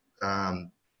of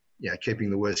keeping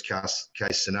the worst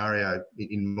case scenario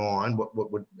in mind.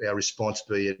 What would our response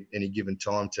be at any given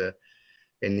time to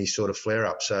any sort of flare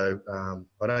up? So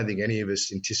I don't think any of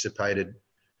us anticipated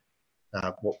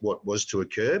what was to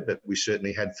occur, but we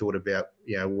certainly had thought about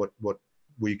what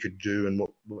we could do and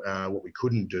what we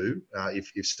couldn't do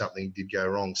if something did go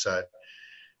wrong. So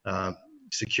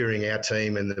securing our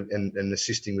team and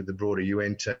assisting with the broader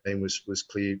UN team was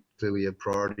clearly a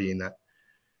priority in that.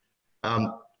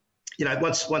 you know,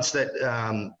 once that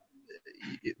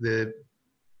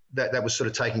that was sort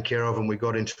of taken care of and we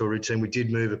got into a routine, we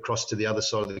did move across to the other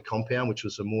side of the compound, which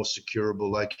was a more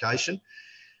securable location,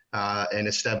 and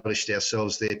established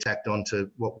ourselves there, tacked on to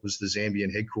what was the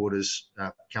Zambian headquarters,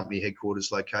 company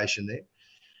headquarters location there.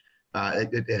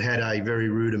 It had a very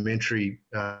rudimentary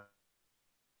barbed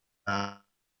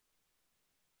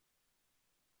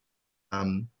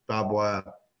wire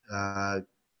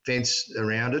fence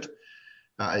around it,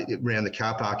 around the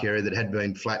car park area that had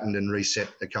been flattened and reset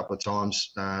a couple of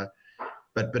times.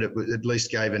 But it at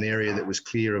least gave an area that was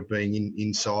clear of being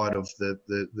inside of the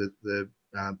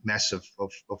mass of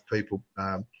people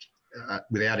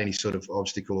without any sort of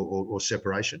obstacle or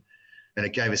separation. And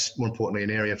it gave us, more importantly,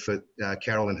 an area for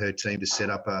Carol and her team to set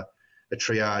up a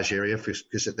triage area,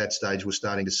 because at that stage we're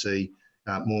starting to see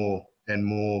more and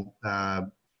more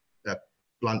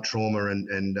blunt trauma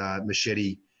and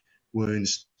machete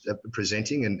wounds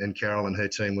presenting, and Carol and her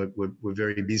team were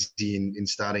very busy in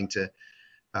starting to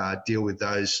deal with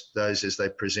those as they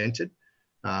presented.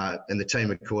 And the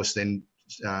team, of course, then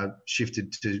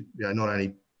shifted to not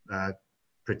only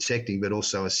protecting but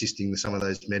also assisting some of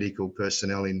those medical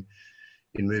personnel in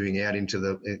moving out into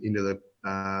the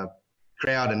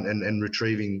crowd and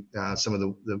retrieving some of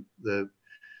the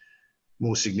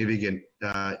more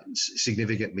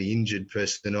significantly injured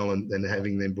personnel and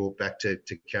having them brought back to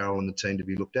Carol and the team to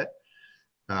be looked at.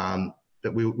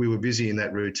 But we were busy in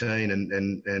that routine,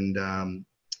 and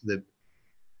the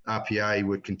RPA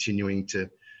were continuing to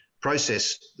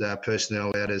process the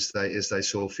personnel out as they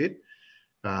saw fit.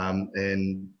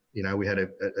 And you know, we had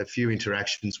a few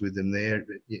interactions with them there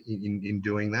in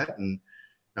doing that, and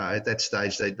at that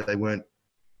stage they weren't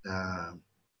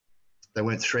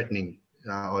threatening,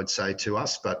 I'd say, to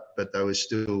us, but they were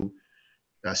still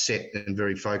set and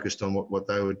very focused on what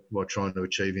they were trying to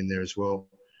achieve in there as well.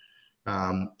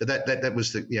 But that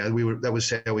was the, you know, that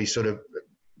was how we sort of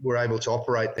were able to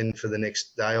operate then for the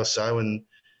next day or so. And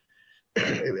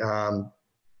it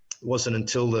wasn't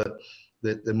until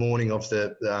the morning of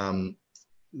the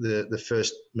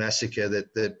first massacre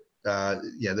that the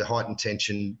heightened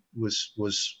tension was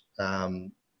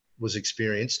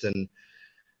experienced. And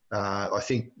I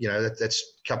think, you know, that's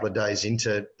a couple of days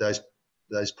into those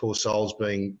poor souls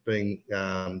being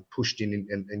pushed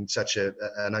in such an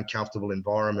uncomfortable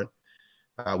environment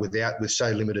with so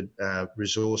limited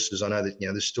resources. I know that, you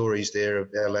know, the stories there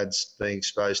of our lads being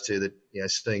exposed to that, you know,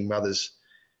 seeing mothers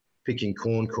picking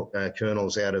corn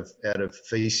kernels out of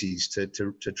feces to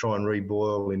try and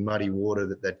reboil in muddy water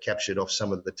that they'd captured off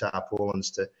some of the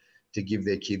tarpaulins to give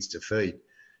their kids to feed.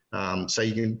 So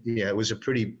you can, yeah, it was a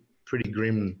pretty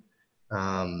grim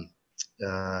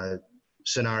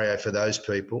scenario for those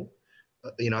people.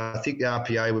 You know, I think the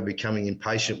RPA were becoming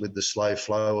impatient with the slow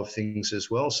flow of things as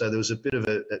well. So there was a bit of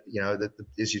you know,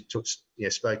 as you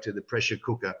spoke to the pressure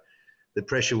cooker, the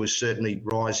pressure was certainly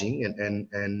rising, and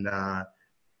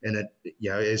it,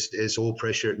 you know, as all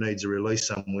pressure, it needs a release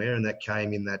somewhere, and that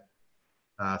came in that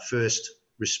first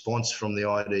response from the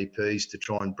IDPs to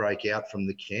try and break out from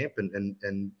the camp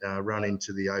and run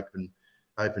into the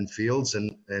open fields,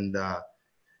 and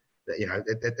you know,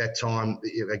 at that time,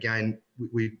 again,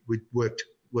 we worked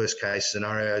worst case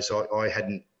scenarios. I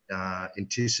hadn't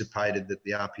anticipated that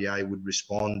the RPA would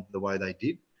respond the way they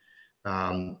did,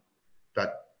 but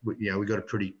you know, we got a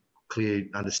pretty clear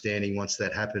understanding once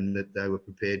that happened that they were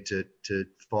prepared to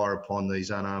fire upon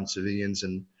these unarmed civilians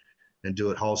and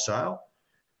do it wholesale.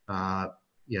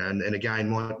 You know, and again,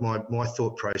 my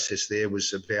thought process there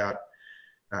was about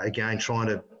again trying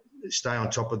to stay on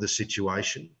top of the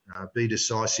situation, be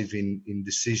decisive in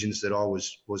decisions that I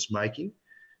was making,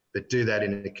 but do that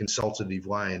in a consultative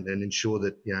way, and ensure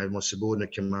that, you know, my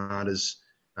subordinate commanders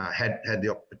had the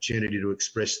opportunity to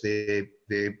express their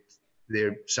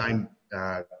same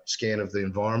scan of the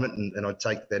environment, and I'd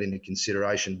take that into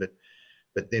consideration, but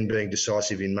then being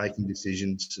decisive in making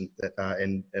decisions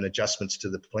and adjustments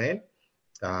to the plan,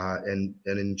 and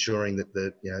ensuring that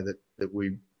that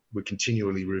we were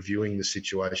continually reviewing the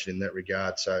situation in that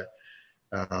regard. So,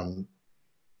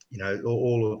 you know,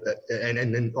 all of that, and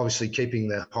then obviously keeping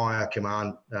the higher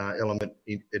command element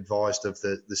advised of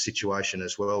the situation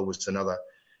as well was another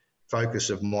focus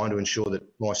of mine, to ensure that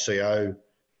my CO,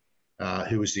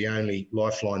 who was the only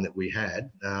lifeline that we had,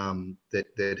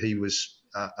 that he was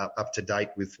up to date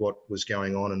with what was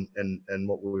going on and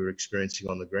what we were experiencing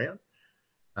on the ground.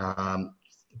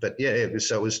 But yeah, it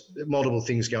was multiple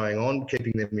things going on,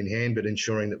 keeping them in hand, but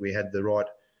ensuring that we had the right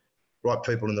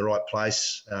people in the right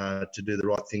place to do the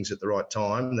right things at the right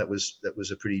time. That was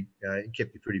a pretty it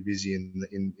kept me pretty busy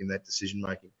in that decision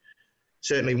making.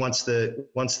 Certainly, once the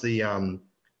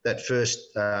that first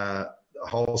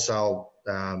wholesale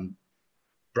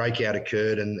breakout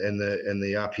occurred, and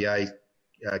the RPA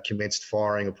commenced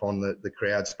firing upon the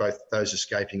crowds, both those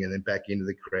escaping and then back into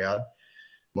the crowd.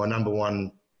 My number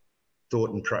one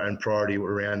thought and priority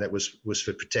around that was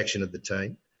for protection of the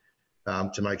team,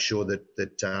 to make sure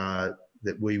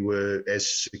that we were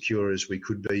as secure as we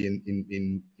could be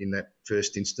in that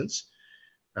first instance.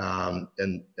 And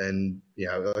you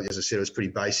know, as I said, it was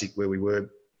pretty basic where we were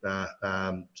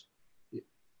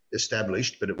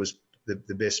established, but it was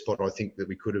the best spot I think that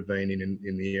we could have been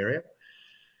in the area.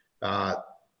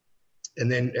 And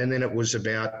then it was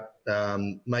about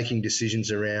making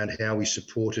decisions around how we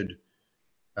supported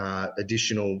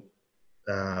additional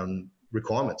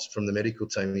requirements from the medical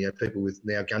team. You know, people with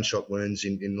now gunshot wounds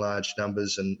in large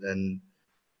numbers, and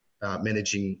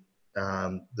managing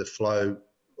the flow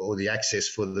or the access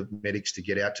for the medics to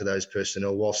get out to those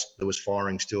personnel whilst there was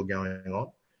firing still going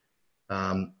on.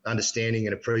 Understanding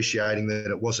and appreciating that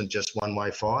it wasn't just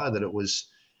one-way fire, that there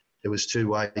was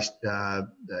two-way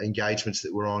engagements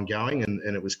that were ongoing,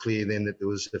 and it was clear then that there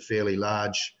was a fairly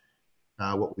large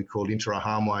what we called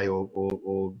intra-harmway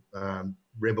or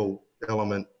rebel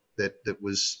element that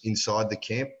was inside the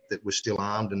camp that was still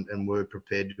armed and were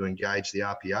prepared to engage the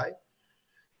RPA.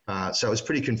 So it was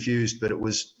pretty confused, but it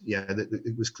was, you know,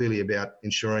 it was clearly about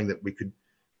ensuring that we could,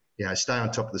 you know, stay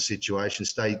on top of the situation,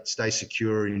 stay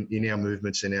secure in our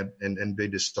movements and be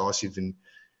decisive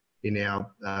in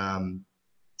our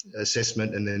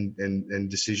assessment and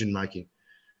decision making.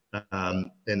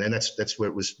 And that's where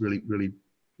it was really,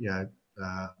 you know,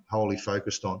 wholly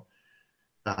focused on.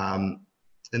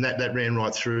 And that ran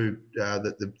right through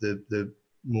the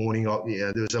morning. You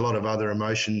know, there was a lot of other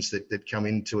emotions that come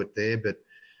into it there, but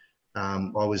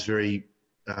I was very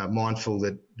mindful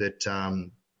that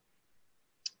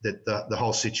the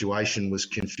whole situation was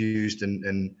confused,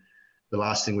 and the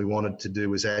last thing we wanted to do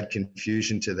was add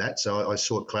confusion to that. So I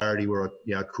sought clarity where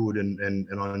I could, and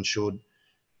I ensured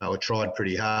I tried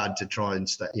pretty hard to try and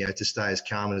stay, you know, to stay as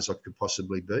calm as I could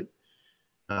possibly be,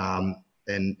 and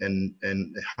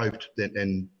hoped that,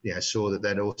 and you know, saw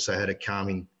that also had a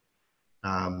calming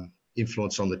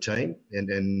influence on the team,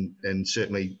 and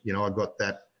certainly, you know, I got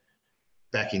that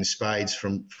back in spades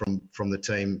from the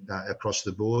team across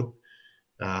the board.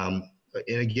 And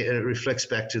again, it reflects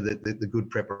back to the good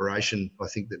preparation I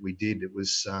think that we did. It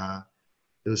was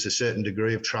there was a certain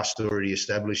degree of trust already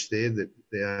established there, that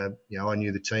you know, I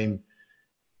knew the team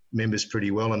members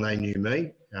pretty well and they knew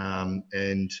me,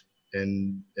 and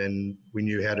we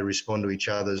knew how to respond to each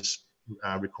other's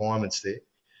requirements there.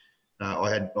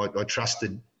 I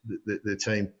trusted the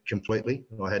team completely.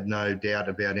 I had no doubt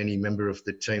about any member of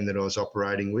the team that I was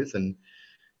operating with, and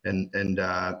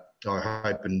I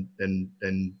hope and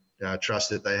trust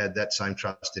that they had that same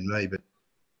trust in me. But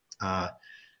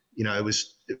you know, it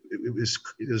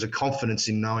was a confidence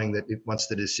in knowing that once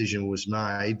the decision was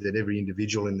made, that every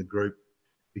individual in the group,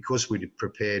 because we'd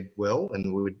prepared well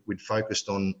and we'd focused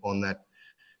on that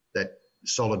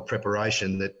solid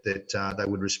preparation, that they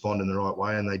would respond in the right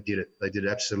way, and they did it. They did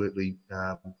absolutely,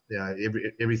 you know,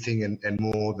 everything and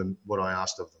more than what I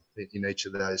asked of them in each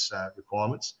of those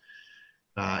requirements.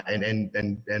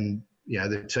 And you know,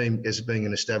 the team, as being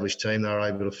an established team, they were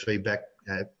able to feed back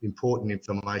important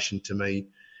information to me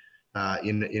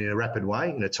in a rapid way,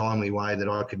 in a timely way, that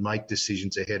I could make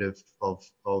decisions ahead of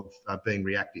being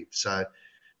reactive. So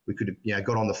we could have, you know,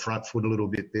 got on the front foot a little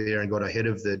bit there and got ahead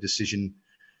of the decision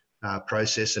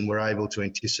process, and were able to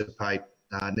anticipate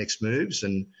next moves,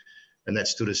 and that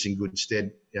stood us in good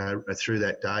stead, you know, through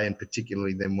that day, and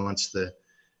particularly then once the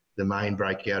main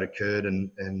breakout occurred, and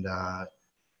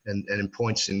in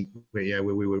points where, you know,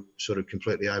 where we were sort of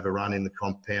completely overrun in the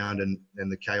compound, and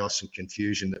the chaos and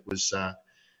confusion that was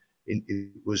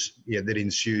that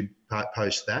ensued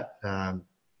post that.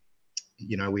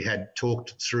 You know, we had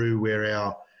talked through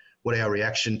what our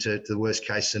reaction to the worst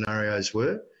case scenarios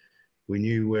were. We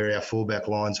knew where our fallback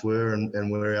lines were,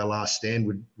 and where our last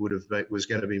stand was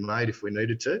going to be made if we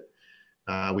needed to.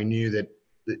 We knew that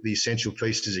the essential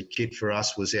pieces of kit for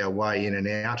us was our way in and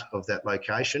out of that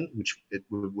location, which it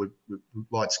would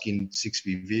light-skinned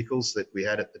 6V vehicles that we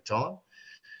had at the time,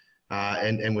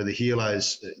 and were the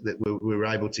helos that we were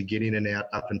able to get in and out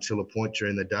up until a point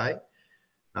during the day.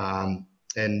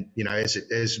 And you know,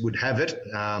 as would have it,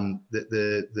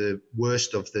 the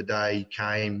worst of the day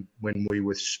came when we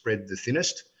were spread the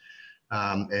thinnest,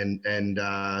 and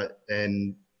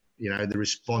you know, the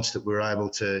response that we were able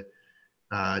to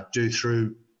do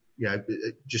through, you know,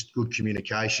 just good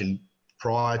communication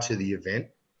prior to the event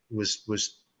was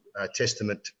a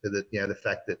testament to the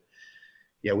fact that,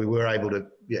 we were able to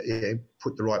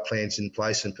put the right plans in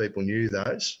place, and people knew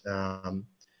those. I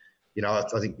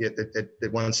think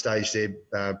at one stage there,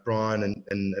 Brian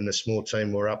and the small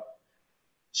team were up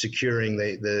securing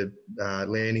the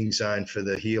landing zone for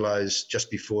the helos just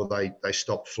before they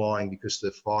stopped flying, because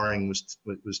the firing was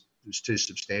too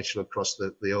substantial across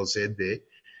the LZ there.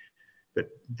 But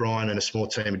Brian and a small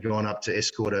team had gone up to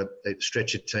escort a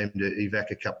stretcher team to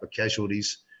evac a couple of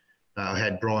casualties. I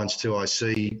had Brian's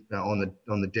 2IC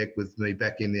on the deck with me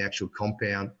back in the actual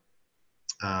compound,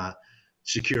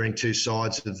 securing two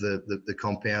sides of the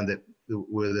compound that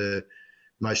were the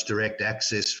most direct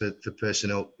access for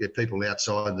personnel, people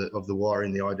outside of the wire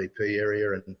in the IDP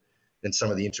area, and some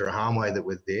of the inter-harmway that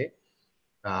were there.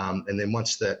 And then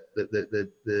once the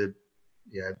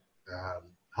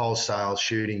wholesale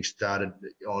shooting started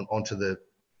onto the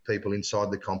people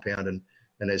inside the compound,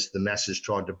 and as the masses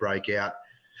tried to break out,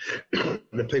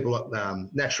 the people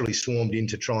naturally swarmed in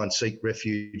to try and seek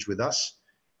refuge with us.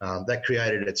 That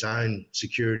created its own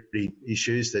security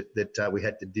issues that we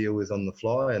had to deal with on the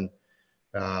fly,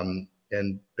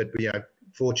 but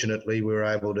fortunately we were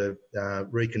able to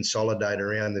reconsolidate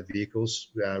around the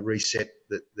vehicles, reset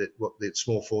the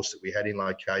small force that we had in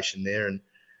location there,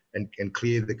 and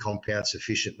clear the compound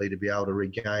sufficiently to be able to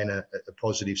regain a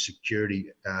positive security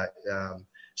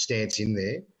stance in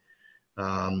there,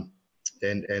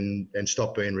 and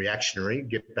stop being reactionary,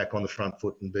 get back on the front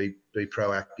foot and be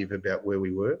proactive about where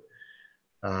we were.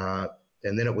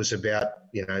 And then it was about,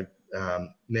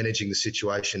 managing the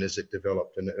situation as it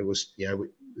developed. And it was,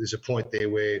 there's a point there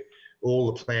where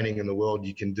all the planning in the world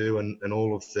you can do, and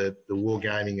all of the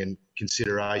wargaming and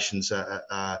considerations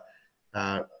are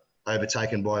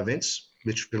overtaken by events,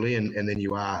 literally, and then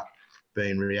you are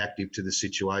being reactive to the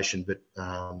situation. But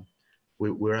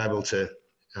we're able to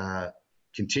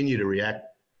continue to react,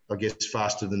 I guess,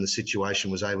 faster than the situation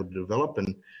was able to develop.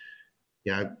 And,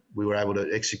 we were able to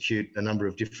execute a number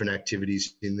of different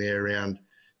activities in there around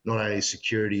not only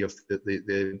security of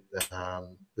the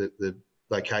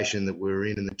location that we were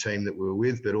in and the team that we were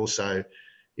with, but also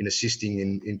in assisting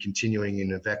in continuing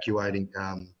in evacuating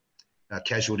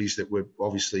casualties that were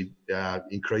obviously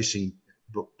increasing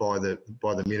by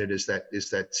the minute as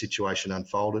that situation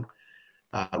unfolded,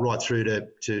 right through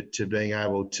to being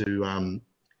able to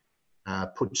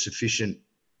put sufficient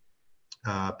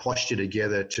posture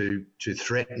together to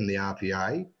threaten the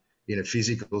RPA in a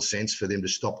physical sense for them to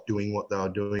stop doing what they were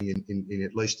doing in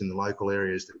at least in the local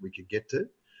areas that we could get to.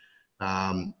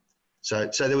 So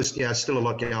there was still a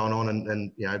lot going on,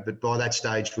 and but by that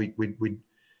stage we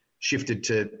shifted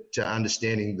to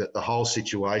understanding that the whole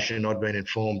situation. I'd been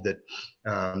informed that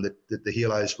that the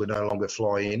helos would no longer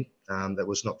fly in. That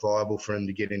was not viable for them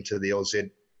to get into the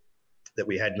LZ that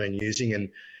we had been using, and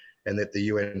that the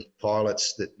UN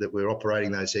pilots that were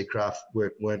operating those aircraft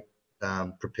weren't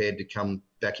prepared to come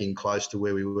back in close to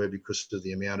where we were because of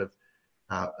the amount of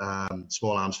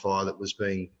small arms fire that was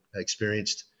being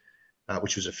experienced,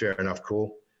 which was a fair enough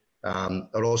call.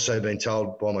 I'd also been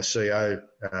told by my CO,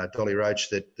 Dolly Roach,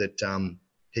 that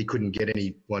he couldn't get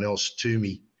anyone else to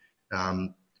me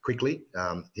quickly.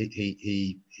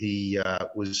 He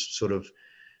was sort of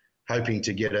hoping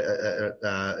to get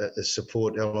a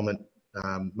support element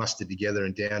mustered together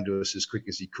and down to us as quick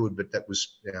as he could, but that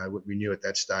was, what we knew at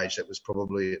that stage, that was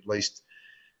probably at least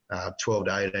 12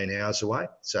 to 18 hours away.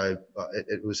 So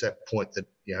it was that point that,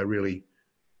 really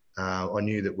I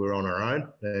knew that we're on our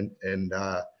own, and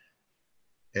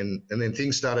then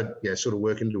things started, sort of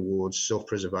working towards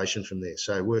self-preservation from there.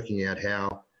 So working out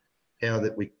how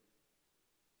that we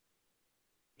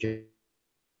can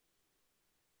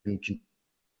continue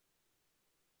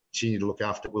to look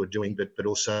after what we're doing, but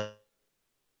also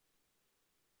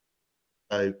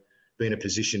be in a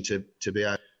position to be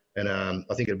able, and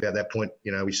I think about that point,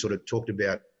 we sort of talked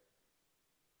about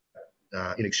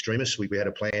in extremis, we had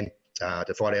a plan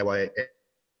to fight our way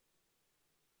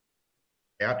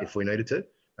out if we needed to,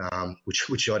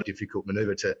 which I had a difficult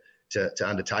manoeuvre to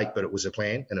undertake, but it was a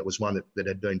plan, and it was one that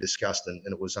had been discussed and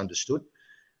it was understood.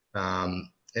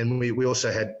 And we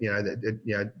also had,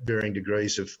 varying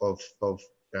degrees of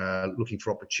looking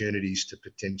for opportunities to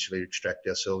potentially extract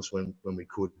ourselves when we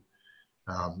could.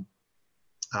 And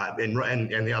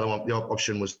the other one, the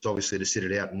option was obviously to sit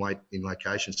it out and wait in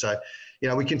location. So,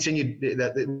 we continued.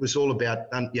 That it was all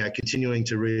about, continuing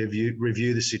to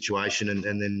review the situation and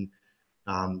then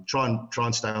try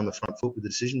and stay on the front foot with the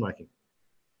decision making.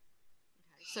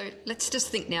 So let's just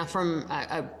think now from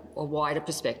a wider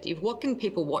perspective. What can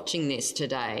people watching this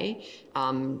today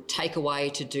take away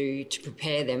to do to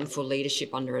prepare them for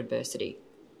leadership under adversity?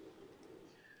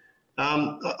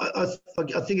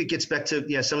 I think it gets back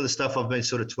to some of the stuff I've been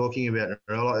sort of talking about.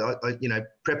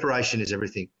 Preparation is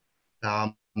everything.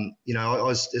 As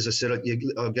I said,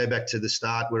 I'll go back to the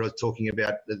start where I was talking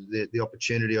about the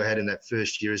opportunity I had in that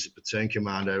first year as a platoon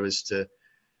commander was to,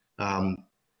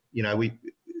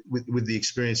 with the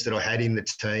experience that I had in the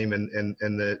team and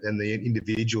the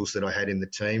individuals that I had in the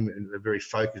team, and a very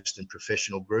focused and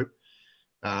professional group,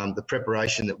 the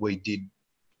preparation that we did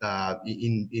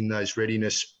in those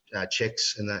readiness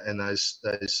checks and those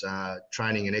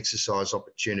training and exercise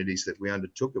opportunities that we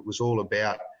undertook, it was all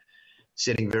about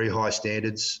setting very high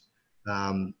standards,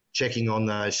 checking on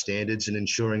those standards and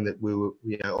ensuring that we were,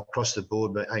 across the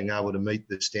board being able to meet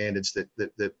the standards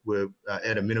that were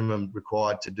at a minimum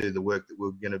required to do the work that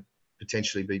we're going to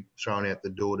potentially be thrown out the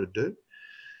door to do.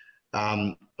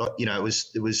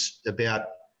 It was about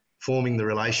forming the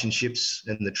relationships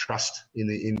and the trust in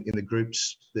the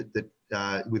groups that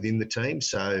within the team.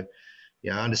 So,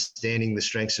 understanding the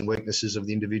strengths and weaknesses of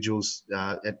the individuals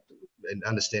and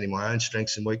understanding my own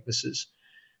strengths and weaknesses,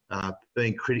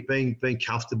 being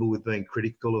comfortable with being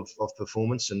critical of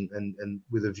performance and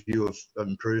with a view of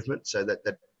improvement. So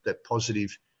that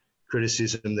positive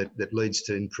criticism that leads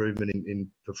to improvement in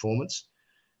performance.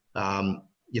 And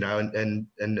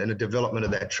a development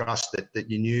of that trust that I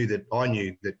knew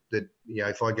that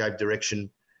if I gave direction,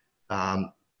 I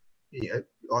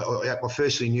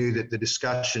firstly knew that the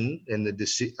discussion and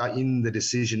in the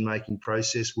decision-making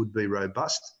process would be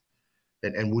robust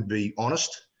and would be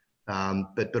honest.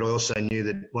 But I also knew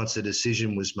that once a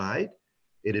decision was made,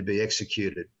 it'd be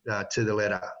executed to the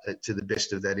letter, to the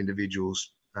best of that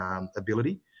individual's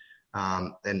ability.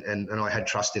 And I had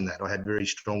trust in that. I had very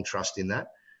strong trust in that.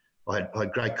 I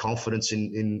had great confidence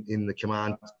in the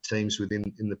command teams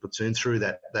within the platoon through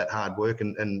that hard work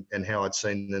and how I'd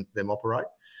seen them operate.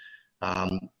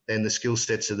 And the skill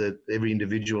sets of every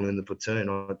individual in the platoon,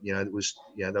 they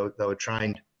were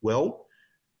trained well,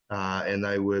 and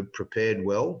they were prepared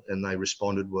well, and they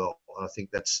responded well. I think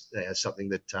that's something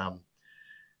that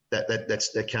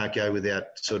can't go without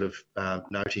sort of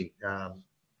noting.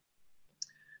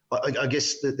 I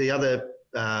guess the other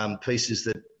pieces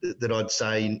that I'd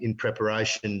say in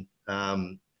preparation,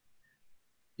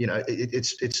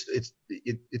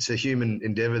 it's a human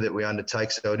endeavour that we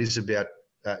undertake, so it is about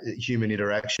human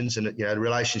interactions, and the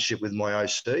relationship with my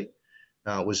OC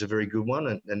was a very good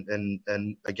one,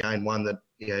 and again one that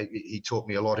he taught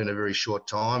me a lot in a very short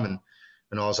time, and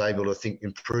I was able to, I think,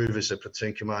 improve as a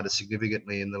platoon commander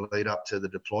significantly in the lead up to the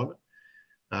deployment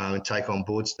and take on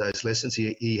board those lessons.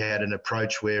 He had an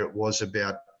approach where it was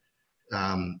about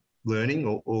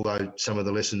learning, although some of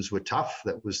the lessons were tough.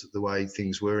 That was the way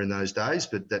things were in those days,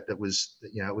 but that was,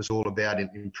 it was all about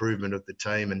improvement of the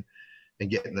team and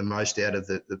getting the most out of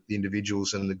the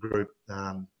individuals and the group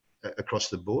across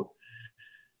the board.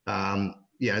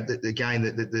 Again,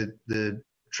 the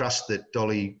trust that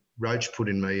Dolly Roach put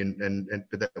in me,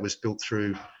 but that was built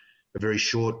through a very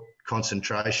short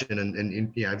concentration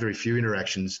and very few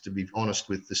interactions, to be honest,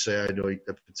 with the CO,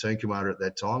 the platoon commander at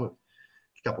that time. A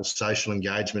couple of social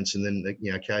engagements, and then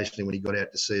occasionally when he got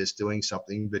out to see us doing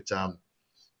something. But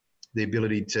the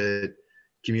ability to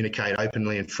communicate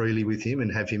openly and freely with him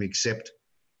and have him accept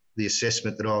the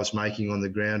assessment that I was making on the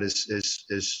ground as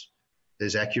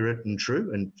accurate and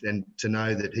true, and to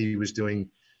know that he was doing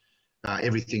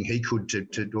everything he could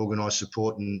to organise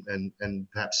support and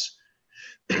perhaps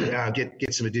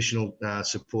get some additional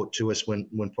support to us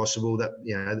when possible. That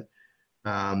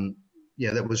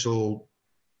that was all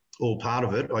part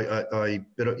of it.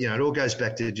 But it all goes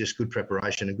back to just good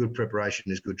preparation, and good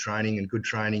preparation is good training, and good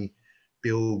training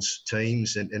builds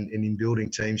teams, and in building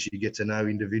teams you get to know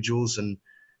individuals and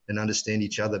understand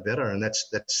each other better, and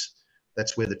that's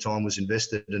where the time was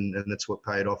invested, and that's what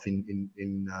paid off in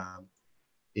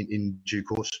due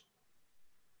course.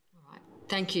 All right.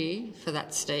 Thank you for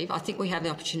that, Steve. I think we have the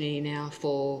opportunity now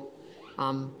for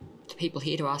the people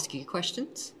here to ask you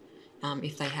questions,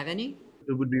 if they have any.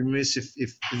 It would be remiss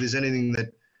if there's anything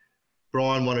that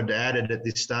Brian wanted to add at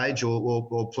this stage,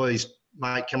 or please,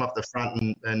 mate, come up the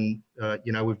front and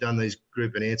we've done these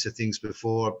group and answer things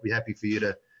before. I'd be happy for you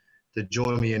to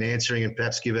join me in answering and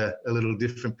perhaps give a little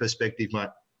different perspective, mate.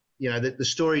 The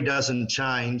story doesn't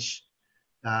change.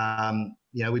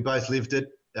 We both lived it.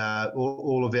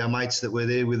 All of our mates that were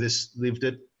there with us lived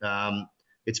it.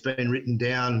 It's been written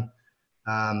down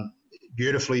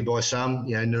beautifully by some.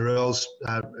 Narelle's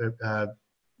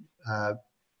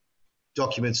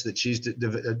documents that she's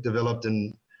developed,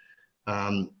 and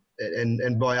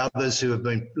by others who have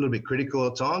been a little bit critical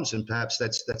at times, and perhaps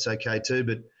that's okay too.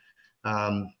 But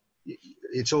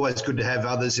it's always good to have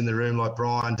others in the room like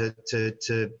Brian to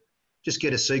just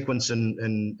get a sequence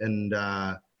and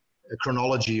a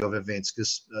chronology of events,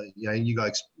 because you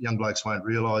guys, young blokes, won't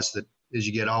realise that as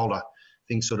you get older,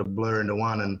 things sort of blur into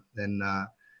one, and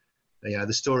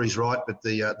the story's right, but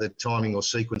the timing or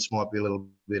sequence might be a little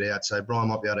bit out. So Brian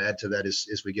might be able to add to that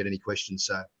as we get any questions.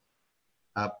 So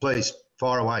please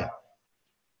fire away.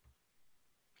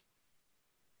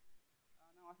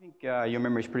 I think your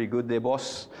memory's pretty good there,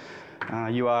 boss.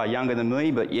 You are younger than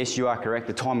me, but yes, you are correct.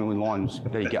 The timing with lines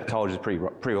that he told us is pretty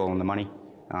well on the money.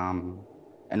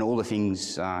 And all the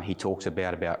things he talks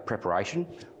about preparation,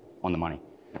 on the money.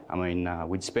 I mean,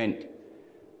 we'd spent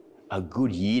a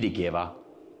good year together,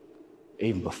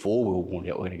 even before we were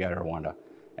going to go to Rwanda.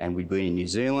 And we'd been in New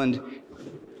Zealand.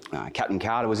 Captain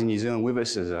Carter was in New Zealand with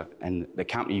us, and the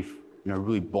company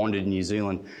really bonded in New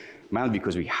Zealand, mainly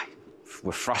because we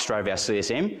were frustrated with our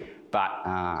CSM,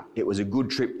 but it was a good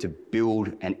trip to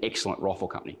build an excellent rifle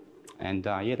company. And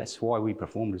that's why we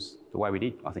performed the way we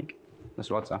did, I think. That's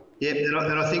right, sir. Yeah, and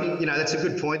I think that's a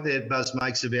good point there Buzz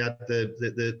makes about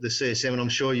the CSM, and I'm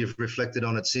sure you've reflected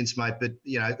on it since, mate. But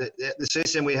the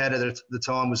CSM we had at the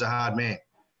time was a hard man,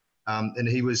 and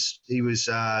he was.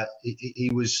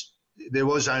 There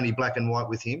was only black and white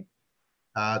with him.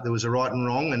 There was a right and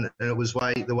wrong, and it was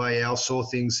the way Al saw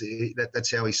things. That's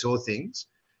how he saw things,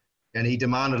 and he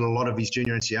demanded a lot of his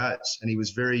junior NCOs, and he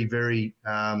was very, very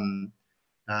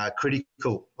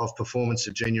critical of performance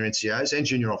of junior NCOs and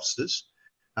junior officers,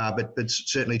 but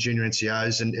certainly junior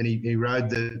NCOs, and he rode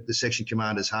the section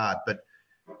commanders hard. But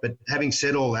having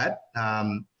said all that,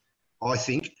 I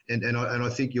think, and I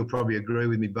think you'll probably agree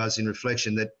with me, Buzz, in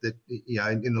reflection that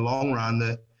in the long run,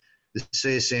 the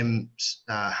CSM's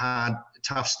hard,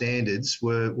 tough standards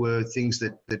were things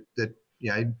that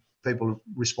people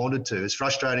responded to, as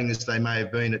frustrating as they may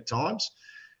have been at times.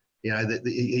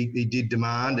 He did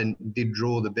demand and did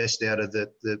draw the best out of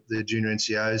the junior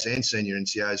NCOs and senior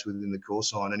NCOs within the call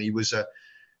sign, and he was a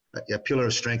pillar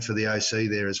of strength for the OC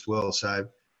there as well. So,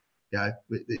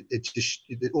 it's just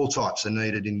all types are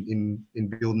needed in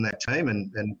building that team,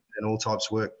 and all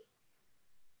types work.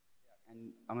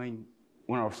 And I mean,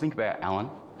 when I think about Alan,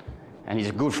 and he's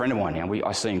a good friend of mine now.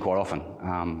 I see him quite often.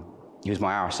 He was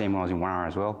my RSM when I was in 1R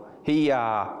as well.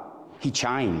 He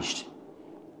changed.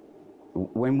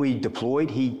 When we deployed,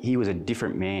 he was a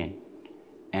different man,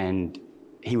 and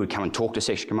he would come and talk to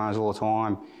section commanders all the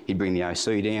time. He'd bring the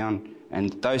OC down,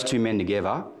 and those two men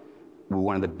together were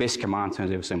one of the best command teams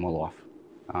I've ever seen in my life.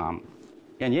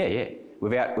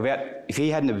 Without if he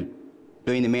hadn't have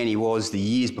been the man he was the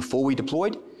years before we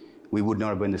deployed, we would not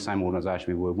have been the same organisation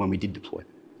we were when we did deploy.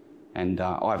 And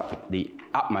I have the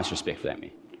utmost respect for that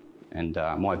man. And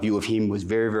my view of him was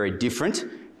very, very different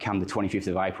come the 25th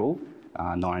of April,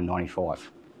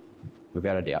 1995,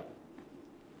 without a doubt.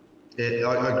 Yeah,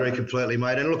 I agree completely,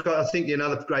 mate. And look, I think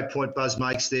another great point Buzz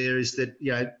makes there is that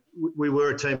we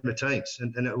were a team of teams,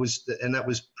 and that was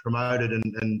promoted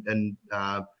and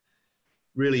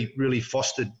really, really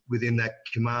fostered within that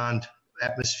command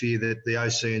atmosphere that the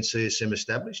OC and CSM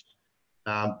established.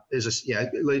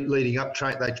 Leading up,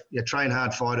 train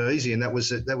hard, fight easy, and that was.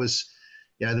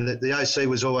 The OC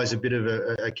was always a bit of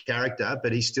a character,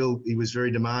 but he was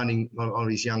very demanding on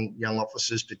his young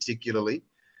officers particularly.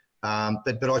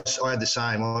 But I had the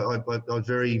same. I had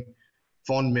very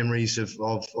fond memories of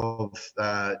both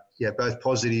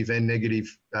positive and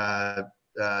negative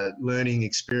learning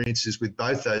experiences with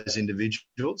both those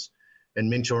individuals,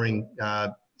 and mentoring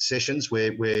sessions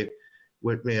where the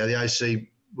OC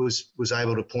was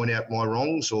able to point out my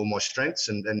wrongs or my strengths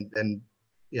and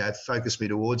focus me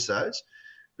towards those.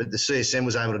 But the CSM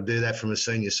was able to do that from a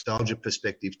senior soldier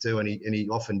perspective too, and he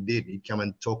often did. He'd come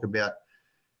and talk about,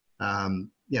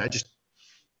 just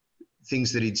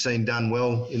things that he'd seen done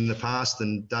well in the past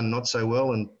and done not so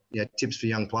well, and tips for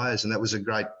young players. And that was a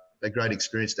great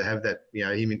experience to have that,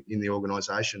 him in the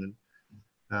organisation.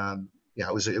 And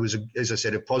it was as I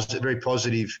said, a very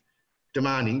positive,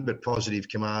 demanding but positive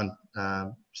command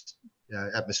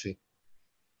atmosphere.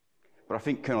 But I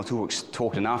think Colonel Tilbrook's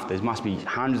talked enough. There must be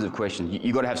hundreds of questions.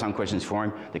 You've got to have some questions for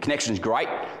him. The connection's great,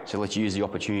 so let's use the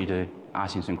opportunity to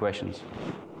ask him some questions.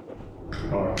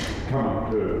 Come up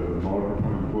to the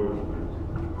microphone, please.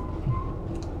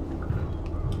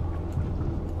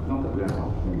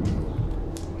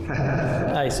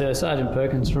 Hey sir, Sergeant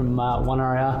Perkins from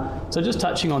 1RAR. So just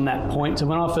touching on that point, so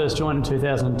when I first joined in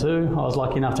 2002, I was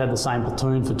lucky enough to have the same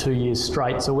platoon for 2 years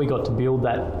straight, so we got to build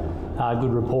that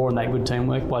good rapport and that good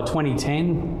teamwork. By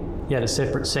 2010, you had a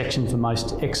separate section for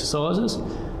most exercises.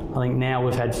 I think now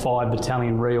we've had 5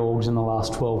 battalion reorgs in the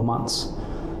last 12 months.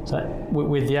 So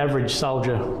with the average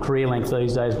soldier career length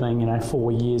these days being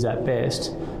 4 years at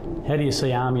best, How do you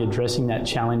see Army addressing that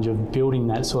challenge of building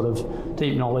that sort of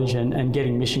deep knowledge and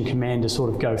getting Mission Command to sort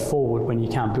of go forward when you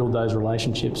can't build those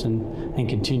relationships and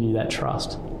continue that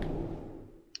trust?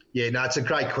 Yeah, no, it's a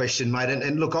great question, mate.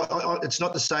 And look, it's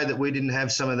not to say that we didn't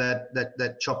have some of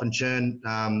that chop and churn.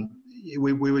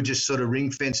 We were just sort of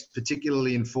ring fenced,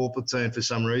 particularly in 4 platoon for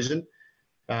some reason.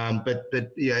 But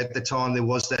yeah, at the time there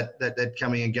was that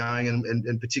coming and going,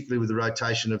 and particularly with the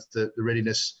rotation of the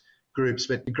readiness groups.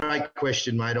 But great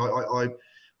question, mate. I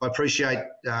appreciate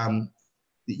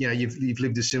you've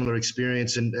lived a similar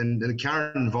experience, and the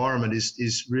current environment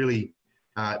is really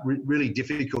really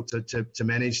difficult to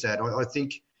manage that. I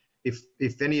think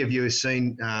if any of you have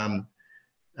seen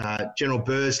General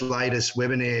Burr's latest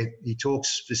webinar, he talks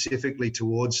specifically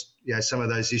towards some of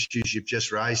those issues you've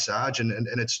just raised, Sarge, and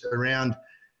it's around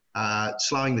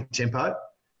slowing the tempo,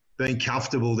 being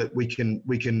comfortable that we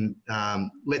can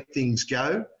let things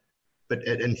go,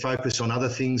 and focus on other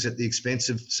things at the expense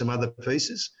of some other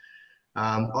pieces.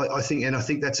 I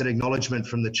think that's an acknowledgement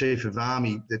from the Chief of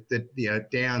Army that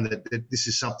this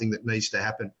is something that needs to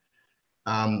happen.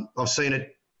 I've seen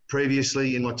it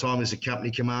previously in my time as a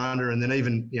company commander, and then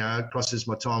even across as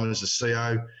my time as a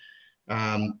CO.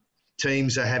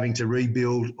 Teams are having to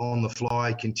rebuild on the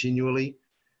fly continually.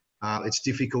 It's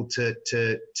difficult to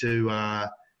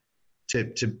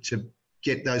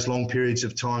get those long periods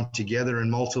of time together and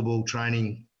multiple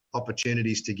training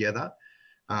opportunities together.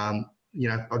 I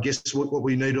guess what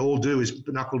we need to all do is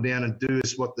knuckle down and do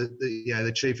is what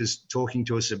the chief is talking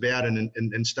to us about,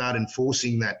 and start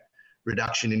enforcing that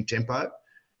reduction in tempo.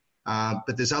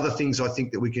 But there's other things I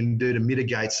think that we can do to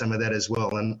mitigate some of that as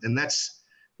well, and that's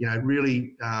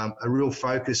really a real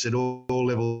focus at all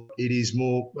levels. It is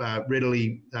more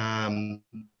readily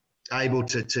able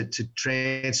to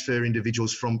transfer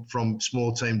individuals from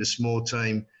small team to small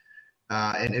team,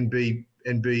 and be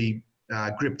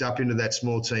gripped up into that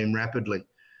small team rapidly.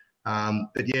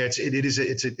 But yeah,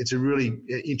 it's a really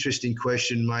interesting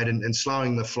question, mate, and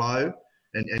slowing the flow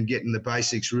and getting the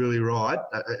basics really right,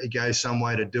 it goes some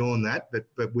way to doing that.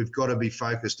 But we've got to be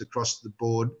focused across the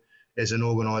board as an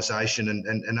organisation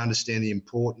and understand the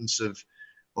importance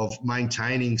of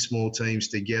maintaining small teams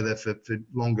together for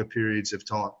longer periods of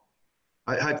time.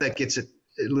 I hope that gets a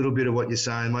little bit of what you're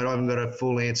saying, mate. I haven't got a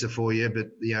full answer for you, but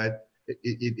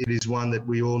it is one that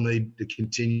we all need to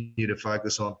continue to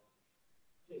focus on.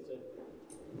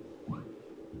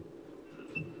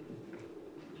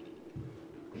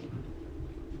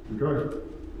 Go.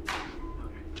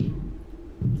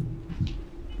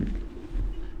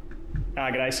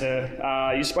 G'day,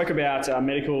 sir. You spoke about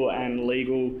medical and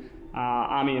legal.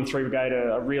 Army and 3 Brigade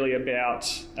are really about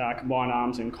combined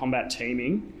arms and combat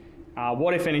teaming.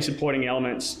 What, if any, supporting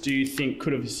elements do you think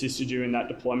could have assisted you in that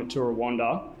deployment to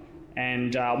Rwanda?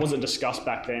 And was it discussed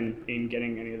back then in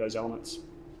getting any of those elements?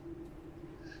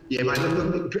 Yeah, mate,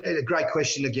 look, a great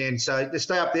question again. So to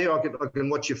stay up there, I can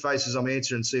watch your face as I'm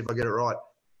answering and see if I get it right.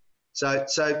 So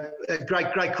a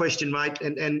great question, mate,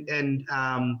 and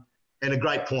a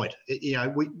great point.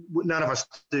 None of us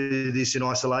do this in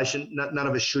isolation. None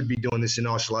of us should be doing this in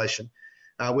isolation.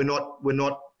 We're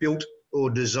not built or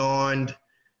designed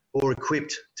or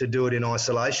equipped to do it in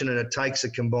isolation, and it takes a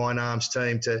combined arms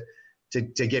team to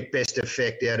get best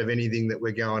effect out of anything that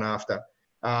we're going after.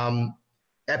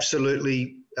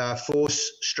 Absolutely,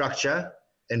 force structure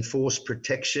and force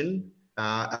protection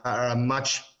are a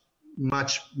much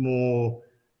more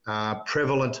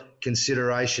prevalent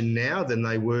consideration now than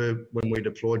they were when we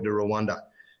deployed to Rwanda.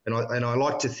 And I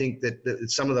like to think that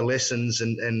some of the lessons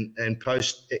and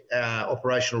post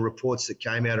operational reports that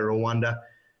came out of Rwanda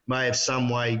may have some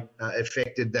way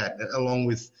affected that, along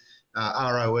with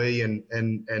ROE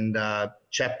and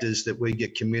chapters that we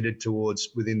get committed towards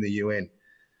within the UN.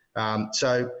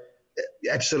 So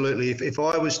absolutely, if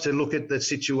I was to look at the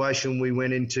situation we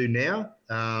went into now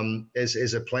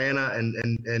as a planner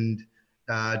and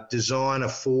design a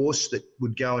force that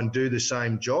would go and do the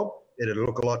same job, it'd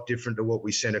look a lot different to what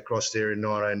we sent across there in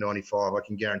 1995. I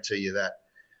can guarantee you that.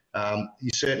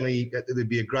 There'd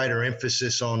be a greater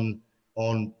emphasis on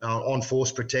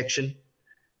force protection,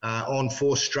 on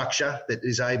force structure that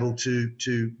is able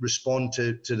to respond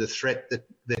to the threat that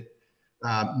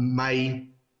may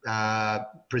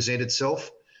present itself,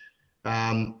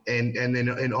 and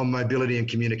then on mobility and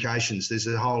communications. There's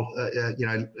a whole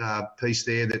piece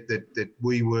there that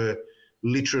we were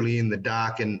literally in the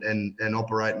dark and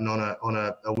operating on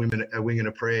a wing and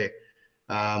a prayer.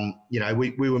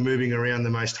 We were moving around the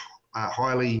most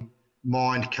highly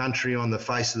mined country on the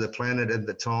face of the planet at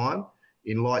the time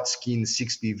in light-skinned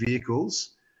 60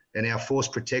 vehicles, and our force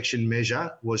protection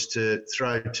measure was to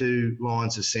throw 2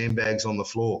 lines of sandbags on the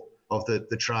floor of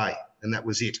the tray, and that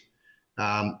was it.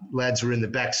 Lads were in the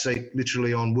back seat,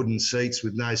 literally on wooden seats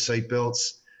with no seat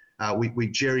belts. We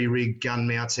jerry-rigged gun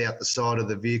mounts out the side of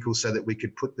the vehicle so that we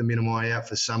could put the minimi out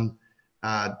for some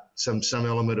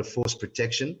element of force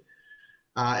protection.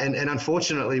 And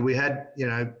unfortunately, we had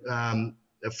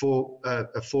a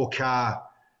four-car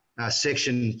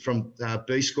section from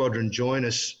B Squadron join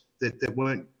us that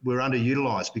were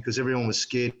underutilised because everyone was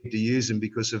scared to use them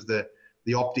because of the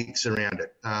optics around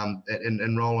it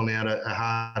and rolling out a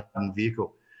hardened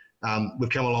vehicle. We've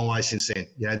come a long way since then.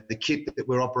 The kit that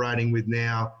we're operating with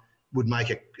now would make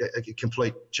a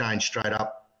complete change straight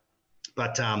up.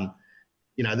 But,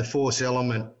 the force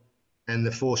element and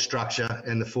the force structure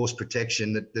and the force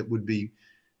protection that would be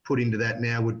put into that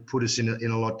now would put us in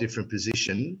a lot different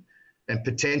position and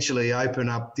potentially open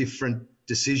up different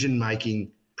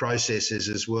decision-making processes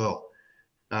as well.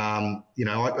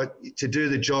 To do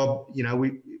the job,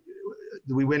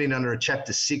 we went in under a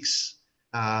Chapter 6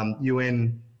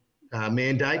 UN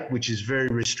mandate, which is very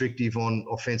restrictive on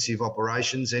offensive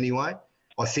operations anyway.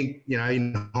 I think,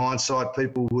 in hindsight,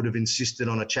 people would have insisted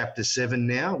on a Chapter 7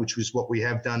 now, which was what we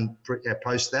have done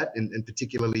post that, and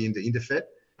particularly into Interfet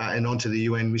and onto the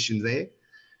UN mission there.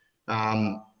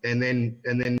 And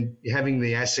then having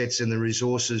the assets and the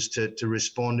resources to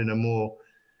respond in a more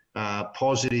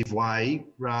positive way,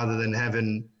 rather than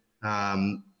having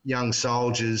young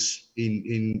soldiers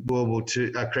in World War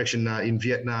II, in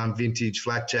Vietnam vintage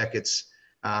flak jackets,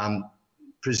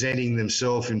 presenting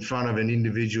themselves in front of an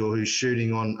individual who's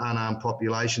shooting on unarmed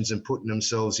populations and putting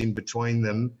themselves in between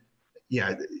them.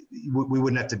 We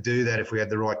wouldn't have to do that if we had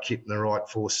the right kit and the right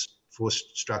force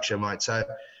structure, mate. So,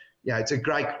 it's a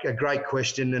great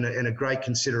question and a great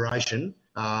consideration.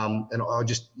 And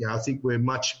I think we're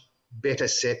much better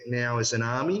set now as an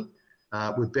army.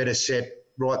 We're better set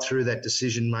right through that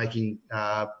decision-making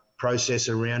process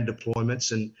around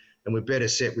deployments, and we're better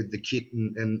set with the kit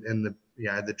and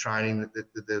the training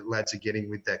that the lads are getting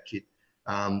with that kit.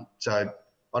 So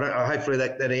hopefully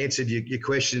that answered your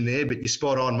question there, but you're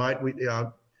spot on, mate.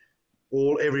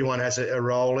 Everyone has a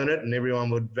role in it, and everyone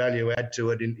would value add to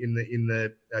it in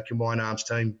the combined arms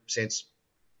team sense.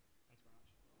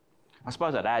 I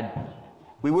suppose I'd add,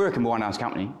 we were a combined arms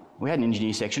company. We had an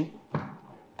engineer section.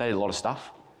 They did a lot of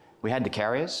stuff. We had the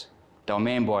carriers. They were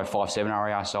manned by 5/7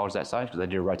 RAR soldiers that stage because they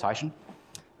did a rotation.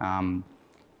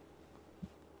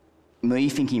 Me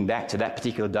thinking back to that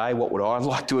particular day, what would I have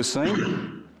liked to have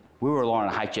seen? We were relying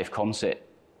on a HF comm set.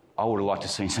 I would have liked to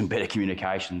have seen some better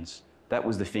communications. That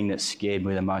was the thing that scared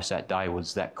me the most that day,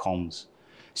 was that comms.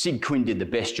 Sid Quinn did the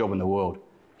best job in the world.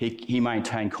 He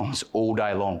maintained comms all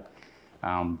day long.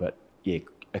 But yeah,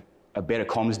 a better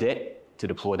comms debt to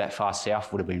deploy that far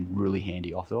south would have been really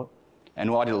handy, I thought. And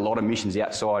I did a lot of missions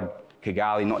outside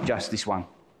Kigali, not just this one.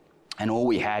 And all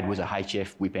we had was a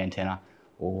HF whip antenna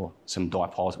or some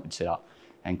dipoles that we'd set up.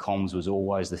 And comms was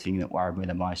always the thing that worried me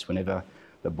the most. Whenever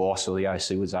the boss or the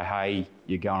OC would say, hey,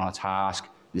 you're going on a task,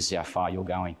 this is how far you're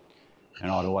going.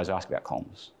 And I'd always ask about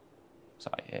comms.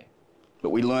 So, yeah. But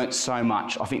we learnt so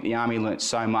much. I think the Army learnt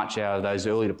so much out of those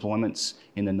early deployments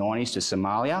in the 90s to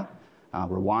Somalia,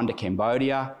 Rwanda,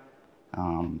 Cambodia.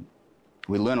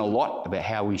 We learned a lot about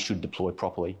how we should deploy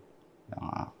properly.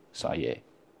 So, yeah,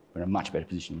 we're in a much better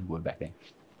position than we were back then.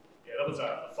 Yeah, that was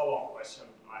a follow-on question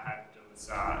I had. It was,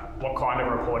 what kind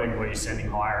of reporting were you sending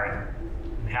higher,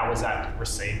 and how was that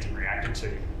received and reacted to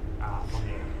from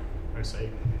the OC?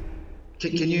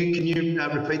 Can you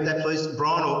repeat that, please,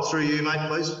 Brian, or through you, mate,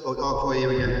 please? Oh, here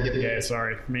we go. Yep. Yeah,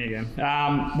 sorry, me again.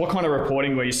 What kind of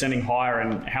reporting were you sending higher,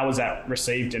 and how was that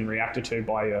received and reacted to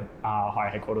by your higher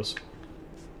headquarters?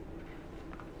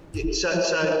 Yeah,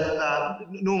 so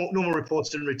normal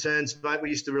reports and returns, mate. We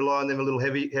used to rely on them a little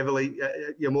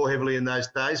more heavily in those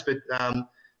days. But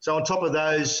so on top of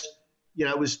those,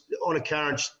 it was on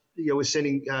occurrence. We're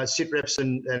sending sit reps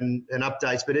and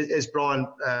updates. But as Brian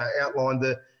outlined,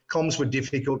 the comms were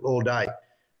difficult all day.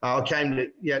 I came to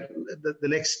the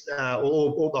next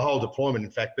or the whole deployment,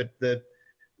 in fact. But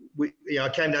I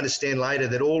came to understand later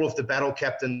that all of the battle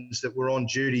captains that were on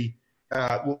duty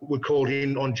were called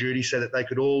in on duty so that they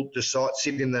could all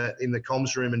sit in the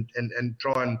comms room and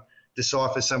try and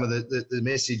decipher some of the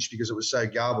message because it was so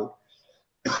garbled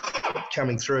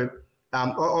coming through.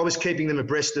 I was keeping them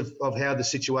abreast of how the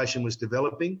situation was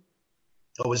developing.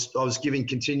 I was giving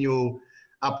continual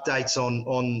updates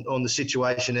on the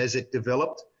situation as it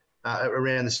developed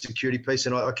around the security piece,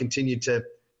 and I continued to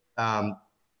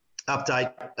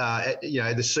update.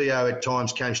 The CO at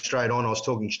times came straight on. I was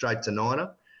talking straight to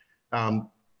Nina.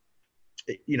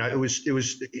 It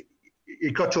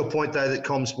it got to a point though that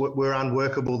comms were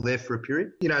unworkable there for a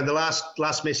period. You know, the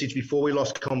last message before we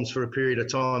lost comms for a period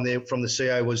of time there from the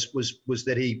CO was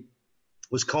that he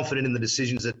was confident in the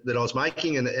decisions that I was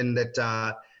making and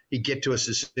that he'd get to us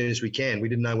as soon as we can. We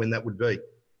didn't know when that would be.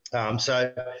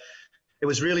 So it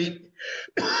was really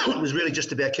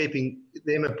just about keeping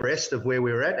them abreast of where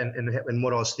we were at and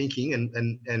what I was thinking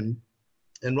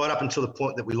and right up until the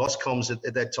point that we lost comms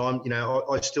at that time, you know,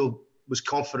 I still was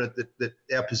confident that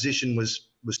our position was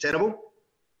tenable,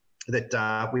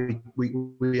 that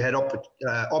we had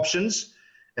options,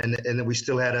 and that we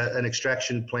still had an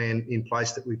extraction plan in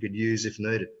place that we could use if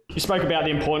needed. You spoke about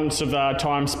the importance of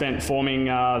time spent forming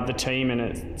the team, and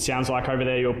it sounds like over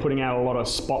there you're putting out a lot of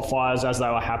spot fires as they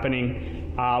were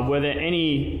happening. Were there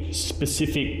any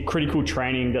specific critical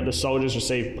training that the soldiers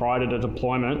received prior to the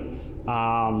deployment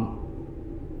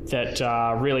that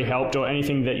really helped, or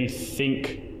anything that you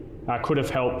think could have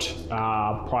helped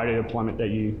prior to deployment that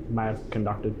you may have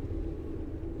conducted?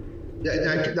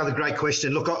 Yeah, another great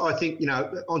question. Look, I think, you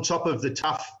know, on top of the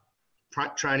tough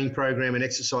training program and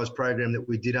exercise program that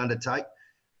we did undertake,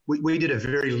 we did a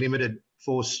very limited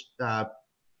force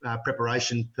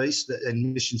preparation piece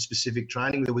and mission-specific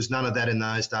training. There was none of that in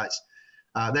those days.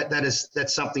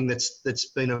 That's something that's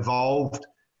been evolved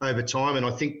over time, and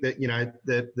I think that, you know,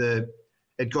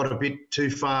 it got a bit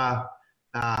too far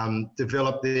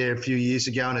developed there a few years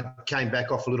ago, and it came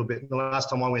back off a little bit. The last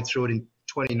time I went through it in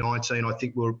 2019, I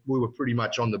think we were pretty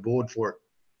much on the board for it.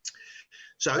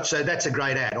 So that's a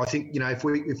great add. I think, you know, if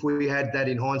we had that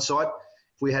in hindsight,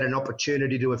 if we had an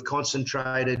opportunity to have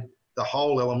concentrated the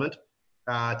whole element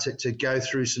to go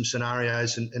through some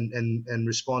scenarios and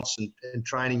response and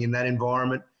training in that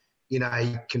environment, in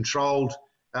a controlled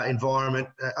environment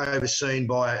overseen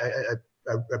by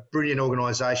a brilliant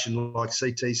organisation like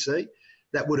CTC,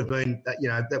 that would have been, you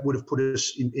know, that would have put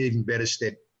us in even better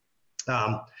stead.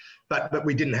 But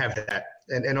we didn't have that,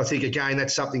 and I think again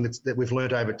that's something that we've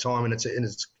learned over time, and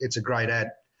it's a great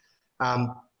add.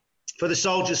 For the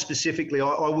soldiers specifically,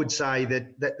 I would say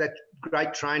that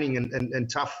great training and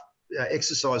tough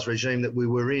exercise regime that we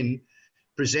were in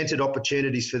presented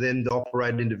opportunities for them to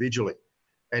operate individually,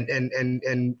 and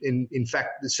in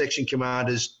fact the section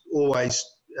commanders always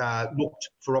looked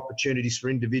for opportunities for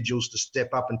individuals to step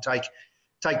up and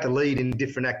take the lead in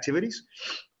different activities.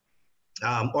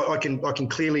 I can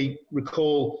clearly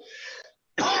recall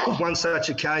one such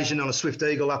occasion on a Swift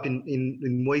Eagle up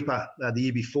in Weipa the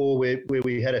year before, where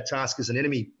we had a task as an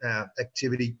enemy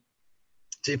activity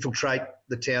to infiltrate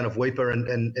the town of Weipa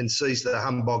and seize the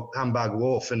Humbug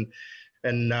Wharf.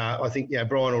 And I think, you know,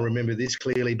 Brian will remember this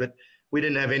clearly, but we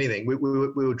didn't have anything. We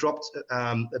were dropped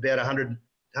about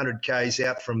 100 k's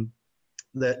out from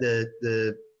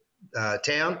the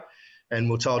town, and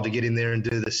we're told to get in there and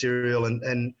do the serial.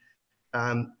 And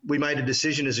we made a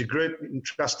decision as a group,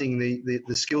 trusting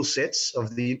the skill sets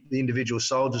of the individual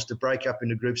soldiers, to break up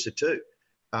into groups of two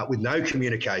with no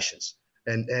communications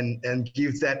and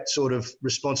give that sort of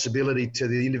responsibility to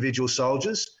the individual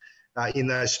soldiers in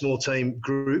those small team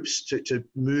groups to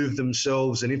move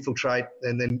themselves and infiltrate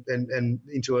and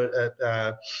into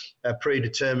a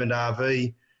predetermined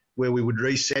RV where we would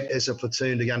reset as a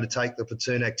platoon to undertake the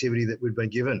platoon activity that we'd been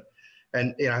given.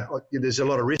 And, you know, there's a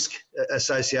lot of risk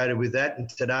associated with that. And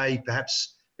today,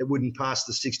 perhaps it wouldn't pass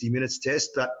the 60 minutes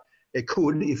test, but it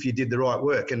could if you did the right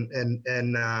work. And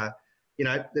you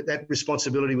know, that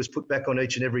responsibility was put back on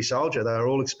each and every soldier. They were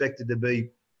all expected to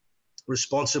be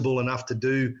responsible enough to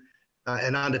do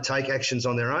and undertake actions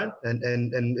on their own.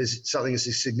 And as something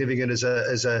as significant as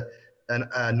a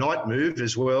night move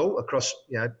as well across,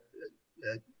 you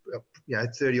know,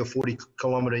 30 or 40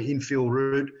 kilometre infill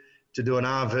route, to do an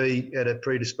RV at a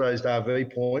predisposed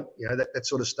RV point, you know, that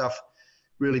sort of stuff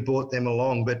really brought them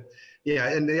along. But, yeah,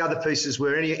 and the other pieces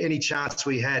were any chance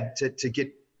we had to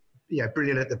get, you know,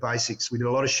 brilliant at the basics. We did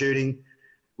a lot of shooting.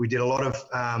 We did a lot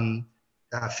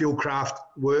of field craft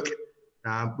work.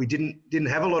 We didn't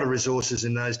have a lot of resources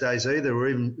in those days either, or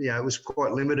even, you know, it was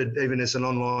quite limited. Even as an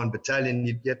online battalion,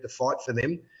 you'd get to fight for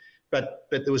them. But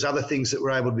there was other things that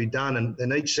were able to be done.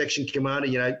 And each section commander,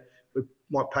 you know,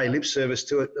 might pay lip service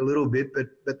to it a little bit, but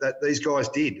these guys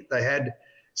did. They had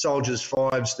soldiers'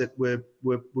 fives that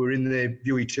were in their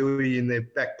Buey Tui in their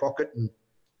back pocket, and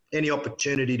any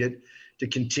opportunity to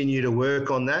continue to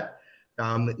work on that.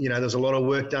 You know, there's a lot of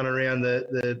work done around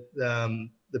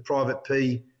the private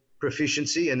P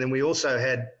proficiency, and then we also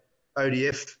had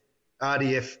ODF,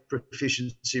 RDF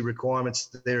proficiency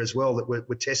requirements there as well that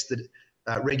were tested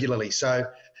regularly. So,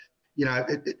 you know,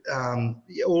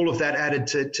 all of that added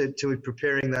to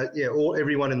preparing that. Yeah,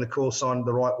 everyone in the call signed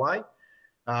the right way.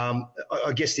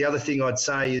 I guess the other thing I'd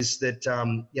say is that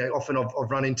often I've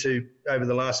run into over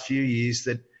the last few years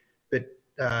that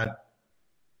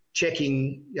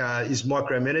checking is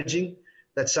micromanaging.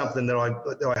 That's something that I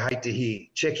hate to hear.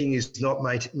 Checking is not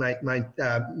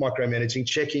micromanaging.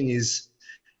 Checking is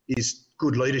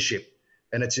good leadership,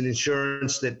 and it's an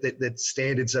assurance that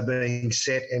standards are being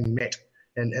set and met.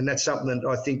 And that's something that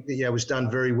I think that, was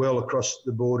done very well across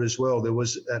the board as well. There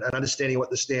was an understanding of what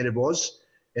the standard was,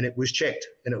 and it was checked,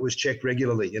 and it was checked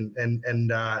regularly, and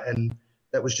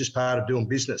that was just part of doing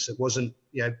business. It wasn't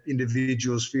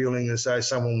individuals feeling as though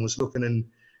someone was looking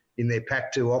in their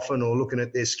pack too often or looking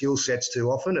at their skill sets too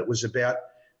often. It was about,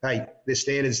 hey, there's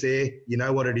standards there, you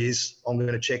know what it is, I'm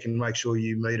going to check and make sure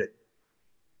you meet it.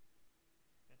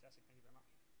 Fantastic, thank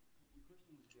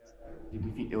you very much. Did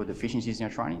we think there were deficiencies in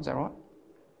our training, is that right?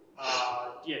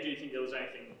 Yeah, do you think there was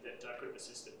anything that could have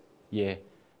assisted? Yeah.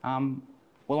 Well,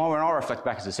 when I reflect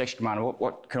back as a section commander,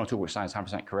 what Colonel Tilbrook was saying is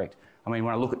 100% correct. I mean,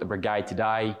 when I look at the brigade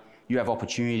today, you have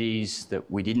opportunities that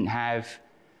we didn't have,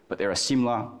 but there are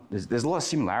similar. There's a lot of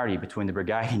similarity between the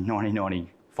brigade in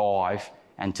 1995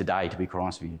 and today, to be quite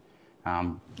honest with you.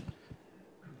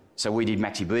 So we did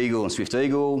Maxi Beagle and Swift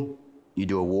Eagle. You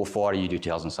do a Warfighter, you do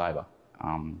Tails and Sabre.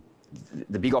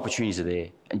 The big opportunities are there,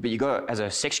 but you got as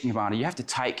a section commander, you have to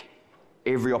take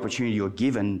every opportunity you're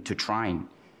given to train.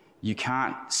 You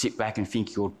can't sit back and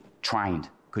think you're trained,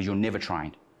 because you're never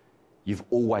trained. You've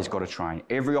always got to train.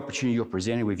 Every opportunity you're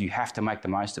presented with, you have to make the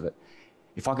most of it.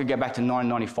 If I could go back to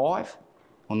 1995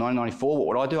 or 1994, what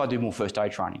would I do? I'd do more first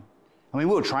aid training. I mean,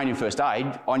 we were trained in first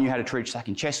aid. I knew how to treat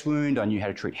second chest wound. I knew how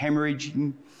to treat hemorrhage.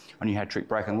 I knew how to treat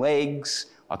broken legs.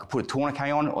 I could put a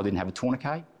tourniquet on it. I didn't have a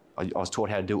tourniquet. I was taught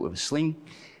how to do it with a sling.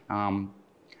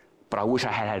 But I wish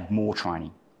I had more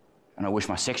training. And I wish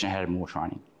my section had more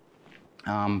training.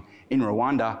 In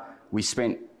Rwanda, we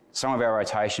spent, some of our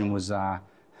rotation was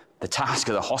the task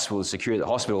of the hospital, the security of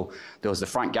the hospital. There was the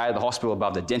front gate of the hospital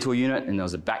above the dental unit, and there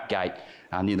was a back gate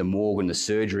near the morgue and the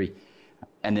surgery.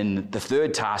 And then the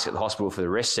third task at the hospital for the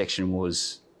rest section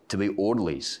was to be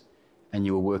orderlies. And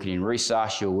you were working in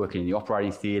resus, you were working in the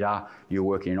operating theatre, you were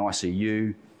working in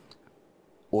ICU,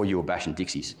 or you were bashing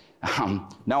Dixies.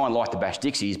 No one liked to bash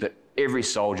Dixies, but every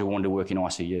soldier wanted to work in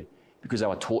ICU because they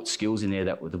were taught skills in there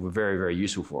that were very, very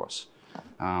useful for us.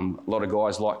 A lot of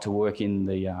guys like to work in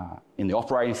the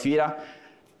operating theatre.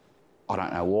 I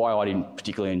don't know why, I didn't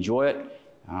particularly enjoy it.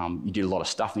 You did a lot of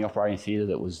stuff in the operating theatre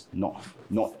that was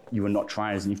you were not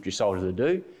trained as an infantry soldier to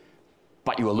do,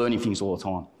 but you were learning things all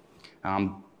the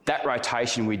time. That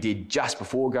rotation we did just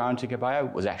before going to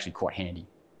Cove was actually quite handy.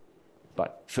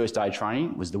 But first aid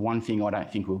training was the one thing I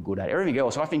don't think we were good at. Everything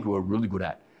else I think we were really good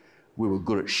at. We were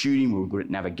good at shooting, we were good at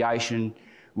navigation,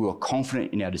 we were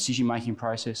confident in our decision-making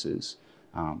processes.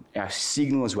 Our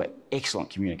signallers were excellent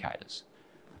communicators.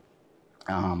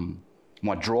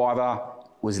 My driver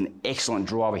was an excellent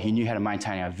driver. He knew how to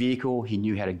maintain our vehicle. He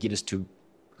knew how to get us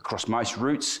across most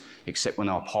routes, except when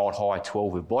they were piled high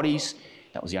 12 with bodies.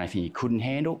 That was the only thing he couldn't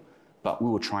handle, but we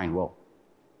were trained well.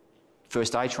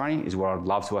 First aid training is what I'd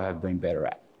love to have been better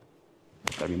at.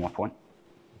 That'd be my point.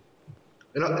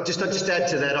 And I'll just add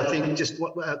to that, I think just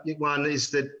one is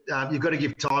that you've got to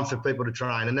give time for people to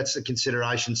train, and that's the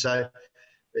consideration. So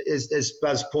as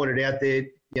Buzz pointed out there,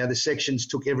 the sections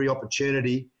took every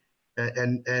opportunity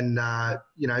and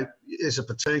as a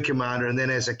platoon commander and then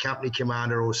as a company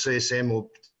commander or CSM or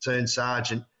platoon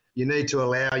sergeant, you need to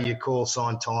allow your call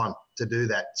sign time to do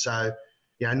that. So,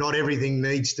 not everything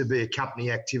needs to be a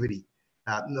company activity.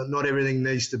 Not everything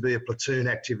needs to be a platoon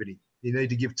activity. You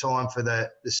need to give time for the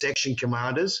section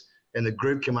commanders and the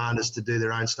group commanders to do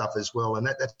their own stuff as well, and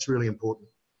that's really important.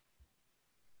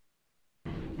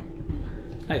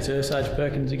 Hey sir, Sergeant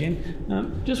Perkins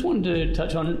again. Just wanted to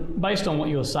touch on, based on what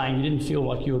you were saying, you didn't feel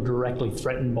like you were directly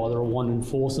threatened by the Rwandan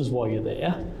forces while you're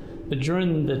there, but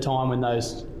during the time when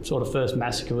those sort of first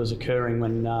massacre was occurring,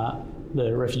 when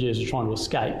the refugees were trying to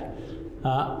escape,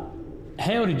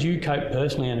 how did you cope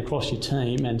personally and across your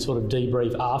team and sort of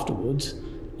debrief afterwards,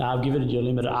 given your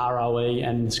limited ROE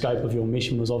and the scope of your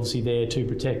mission was obviously there to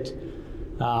protect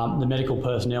the medical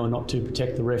personnel and not to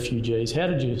protect the refugees? How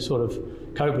did you sort of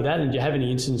cope with that, and do you have any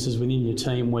instances within your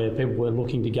team where people were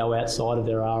looking to go outside of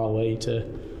their ROE to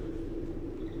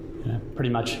pretty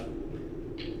much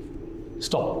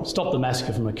stop the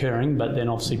massacre from occurring, but then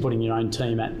obviously putting your own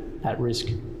team at risk?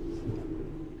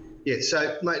 Yeah,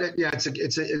 so mate,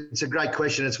 it's a great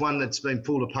question. It's one that's been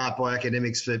pulled apart by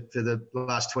academics for the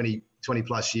last 20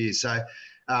 plus years. So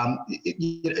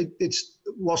it's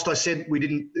whilst I said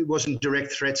it wasn't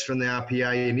direct threats from the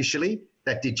RPA initially,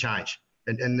 that did change,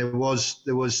 and there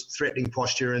was threatening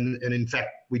posture, and in fact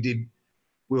we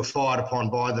we were fired upon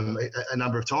by them a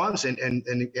number of times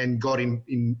and got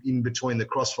in between the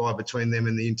crossfire between them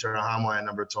and the Interahamwe a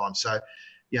number of times. So,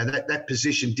 yeah, that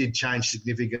position did change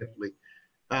significantly.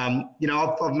 You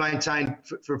know, I've maintained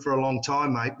for a long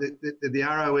time, mate, that the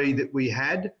ROE that we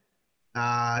had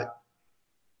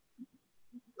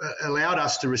allowed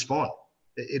us to respond.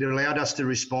 It allowed us to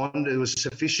respond. There was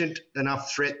sufficient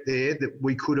enough threat there that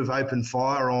we could have opened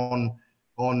fire on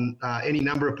any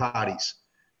number of parties.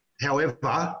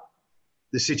 However,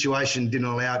 the situation didn't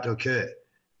allow it to occur.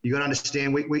 You got to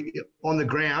understand, we on the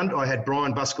ground, I had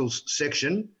Brian Buskell's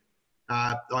section.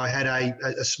 I had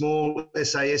a small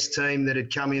SAS team that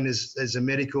had come in as a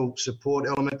medical support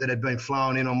element that had been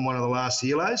flown in on one of the last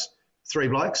helos, 3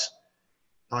 blokes.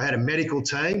 I had a medical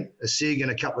team, a SIG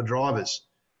and a couple of drivers.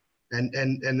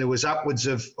 And there was upwards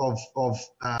of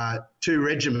 2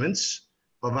 regiments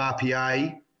of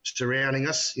RPA surrounding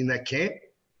us in that camp.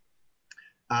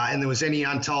 And there was any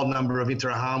untold number of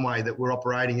Interahamwe that were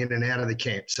operating in and out of the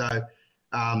camp. So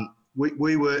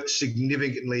we were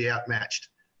significantly outmatched.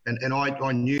 And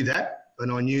I knew that, and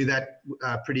I knew that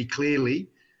pretty clearly.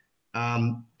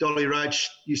 Dolly Roach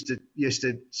used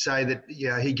to say that,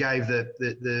 yeah, he gave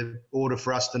the order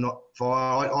for us to not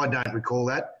fire. I don't recall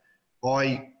that.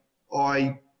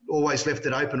 I always left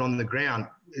it open on the ground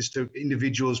as to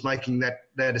individuals making that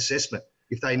assessment.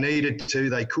 If they needed to,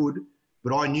 they could.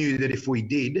 But I knew that if we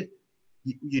did,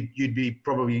 you'd be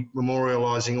probably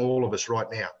memorialising all of us right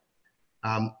now.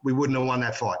 We wouldn't have won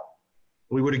that fight.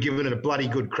 We would have given it a bloody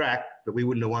good crack, but we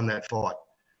wouldn't have won that fight.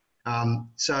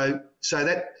 So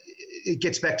that it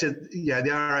gets back to the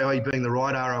ROE being the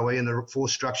right ROE and the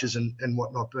force structures and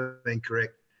whatnot being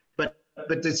correct. But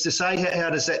it's to say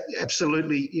how does that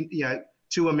absolutely,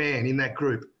 to a man in that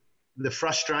group, the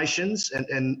frustrations and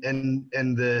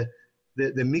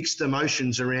the mixed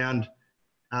emotions around,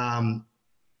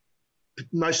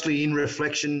 mostly in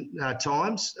reflection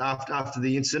times after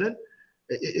the incident,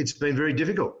 it's been very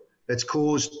difficult. It's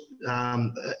caused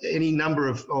any number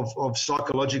of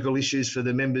psychological issues for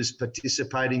the members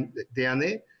participating down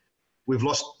there. We've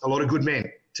lost a lot of good men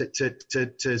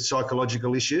to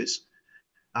psychological issues,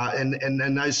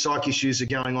 and those psych issues are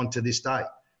going on to this day.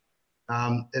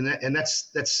 And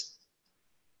that's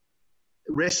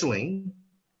wrestling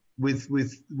with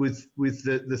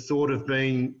the thought of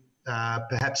being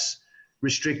perhaps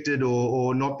restricted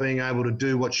or not being able to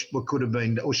do what could have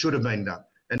been or should have been done.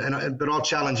 But I'll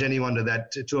challenge anyone to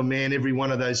that. To a man, every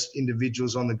one of those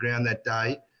individuals on the ground that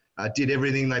day did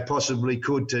everything they possibly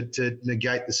could to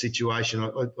negate the situation.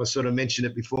 I sort of mentioned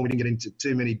it before. We didn't get into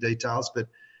too many details, but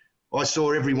I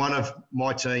saw every one of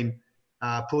my team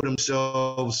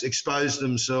expose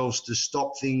themselves to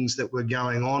stop things that were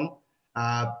going on,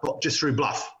 just through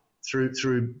bluff,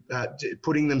 through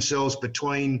putting themselves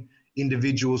between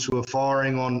individuals who are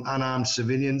firing on unarmed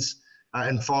civilians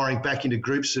and firing back into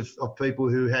groups of people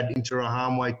who had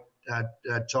Interahamwe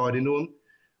tied into them.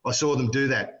 I saw them do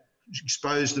that,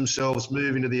 expose themselves,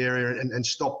 move into the area and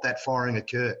stop that firing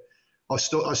occur. I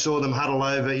saw them huddle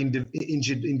over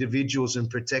injured individuals and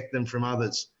protect them from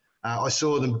others. I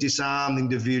saw them disarm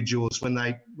individuals when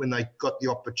they got the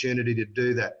opportunity to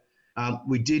do that.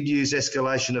 We did use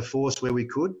escalation of force where we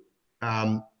could.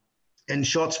 And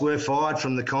shots were fired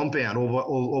from the compound,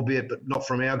 albeit but not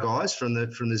from our guys, from the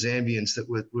Zambians that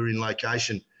were in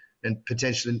location, and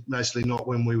potentially mostly not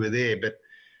when we were there. But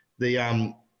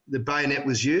the bayonet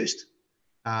was used.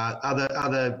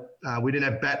 We didn't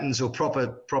have batons or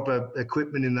proper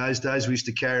equipment in those days. We used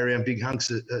to carry around big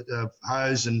hunks of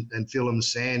hose and fill them with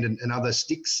sand and other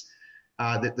sticks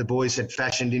that the boys had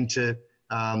fashioned into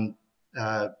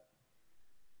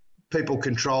people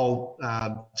control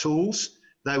tools.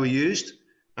 They were used,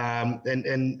 but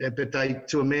they,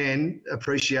 to a man,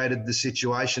 appreciated the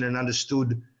situation and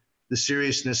understood the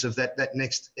seriousness of that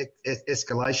next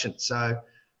escalation. So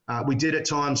we did at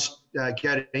times go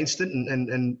to instant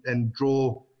and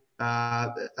draw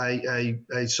a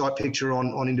sight picture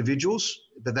on individuals,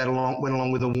 but that went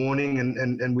along with a warning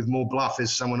and with more bluff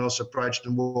as someone else approached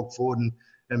and walked forward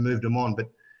and moved them on.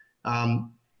 But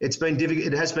it's been difficult.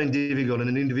 It has been difficult, and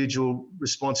an individual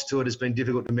response to it has been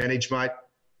difficult to manage, mate.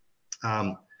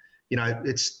 I'm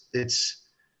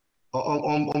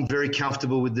very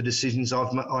comfortable with the decisions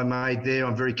I made there.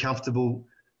 I'm very comfortable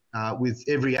with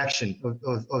every action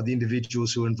of the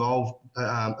individuals who are involved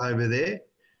over there.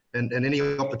 And any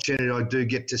opportunity I do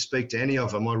get to speak to any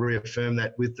of them, I reaffirm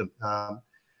that with them.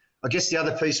 I guess the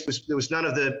other piece was there was none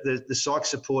of the psych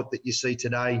support that you see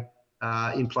today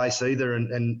in place either.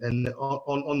 And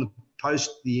on the post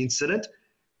the incident,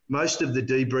 most of the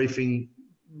debriefing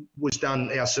was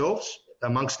done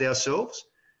amongst ourselves,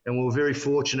 and we were very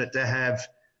fortunate to have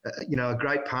a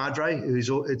great padre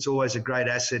it's always a great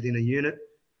asset in a unit,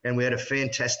 and we had a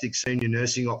fantastic senior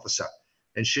nursing officer,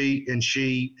 and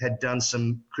she had done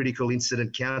some critical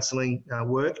incident counselling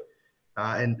work,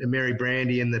 and Mary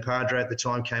Brandy and the padre at the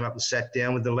time came up and sat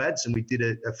down with the lads, and we did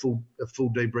a full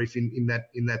debrief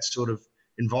in that sort of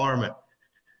environment.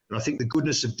 And I think the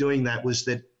goodness of doing that was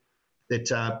that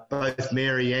both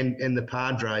Mary and the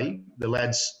padre, the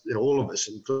lads, all of us,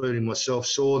 including myself,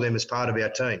 saw them as part of our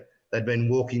team. They'd been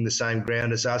walking the same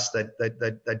ground as us. They'd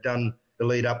done the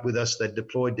lead up with us. They'd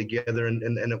deployed together, and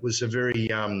it was a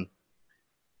very,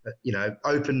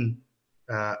 open,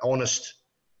 honest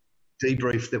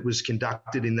debrief that was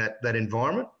conducted in that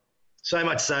environment. So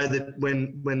much so that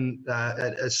when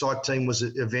a site team was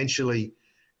eventually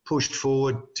pushed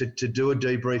forward to do a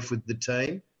debrief with the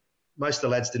team, most of the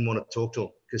lads didn't want to talk to them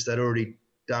because they'd already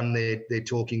done their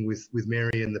talking with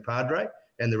Mary and the padre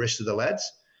and the rest of the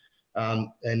lads.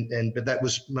 But that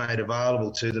was made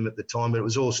available to them at the time, but it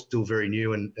was all still very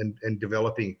new and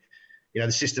developing.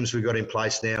 The systems we've got in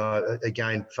place now are,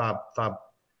 again, far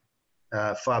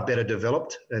better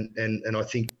developed and I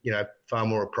think, far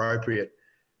more appropriate.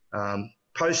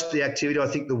 Post the activity, I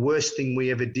think the worst thing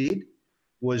we ever did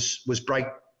was break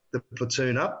the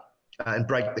platoon up and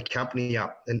break the company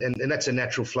up. And that's a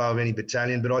natural flow of any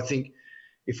battalion. But I think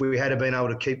if we had been able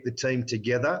to keep the team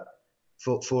together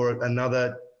for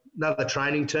another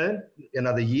training turn,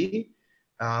 another year,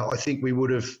 I think we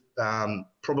would have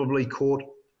probably caught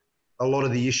a lot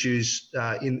of the issues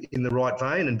in the right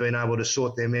vein and been able to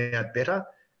sort them out better.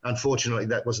 Unfortunately,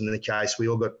 that wasn't the case. We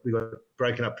got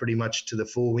broken up pretty much to the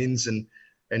four winds, and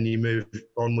you move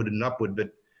onward and upward.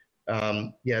 But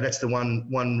that's the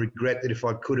one regret, that if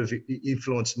I could have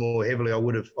influenced more heavily, I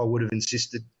would have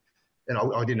insisted. And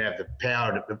I didn't have the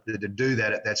power to do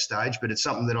that at that stage, but it's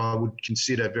something that I would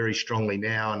consider very strongly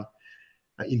now, and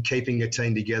in keeping a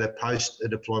team together post a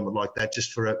deployment like that,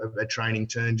 just for a training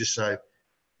turn, just so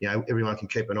everyone can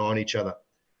keep an eye on each other.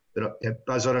 But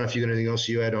Buzz, I don't know if you've got anything else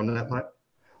you add on that, mate.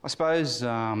 I suppose,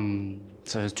 so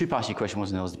there's two parts to your question,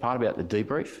 wasn't there? There was the part about the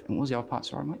debrief, and what was the other part,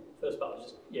 sorry, mate? First part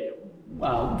was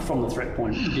just, from the threat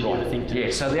point, did you ever think to...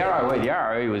 Yeah, so the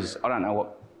ROE was, I don't know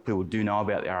what people do know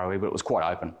about the ROE, but it was quite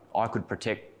open. I could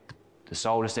protect the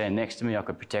soldier standing next to me, I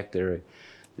could protect the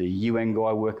UN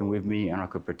guy working with me, and I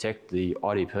could protect the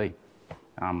IDP.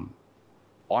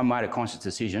 I made a conscious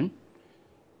decision.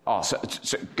 So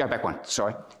go back one,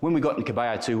 sorry. When we got in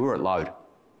Caballo 2, we were at load.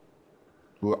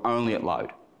 We were only at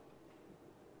load.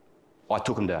 I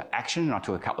took them to action, and I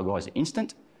took a couple of guys to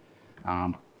instant.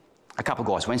 A couple of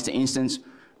guys went to instance.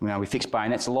 We fixed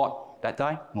bayonets a lot that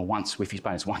day. Well, we fixed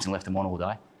bayonets once and left them on all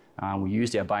day. We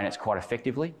used our bayonets quite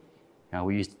effectively.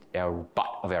 We used our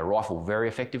butt of our rifle very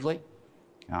effectively.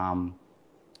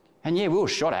 We were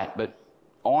shot at, but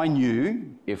I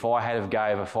knew if I had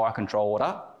gave a fire control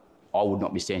order, I would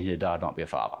not be standing here today, I'd not be a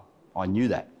father. I knew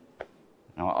that.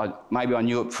 Maybe I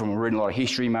knew it from reading a lot of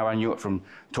history, maybe I knew it from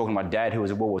talking to my dad, who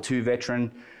was a World War II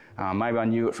veteran, maybe I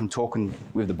knew it from talking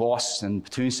with the boss and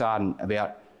platoon sergeant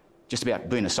about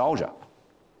being a soldier.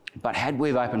 But had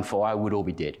we opened fire, we'd all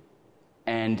be dead.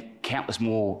 And countless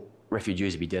more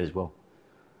refugees would be dead as well.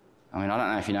 I don't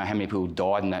know if you know how many people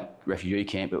died in that refugee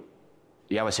camp, but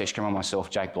the other section commander, myself,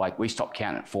 Jake Blake, we stopped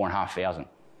counting at 4,500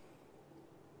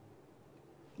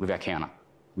 with our counter.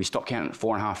 We stopped counting at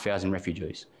 4,500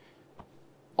 refugees.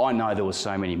 I know there was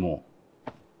so many more,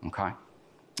 okay?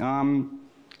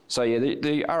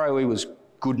 The ROE was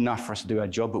good enough for us to do our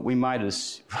job, but I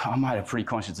made a pretty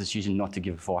conscious decision not to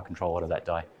give a fire control order that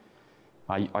day.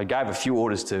 I gave a few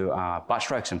orders to butt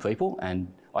stroke some people, and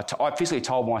I physically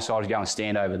told my soldiers to go and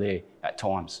stand over there at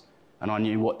times, and I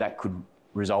knew what that could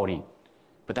result in.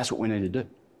 But that's what we needed to do.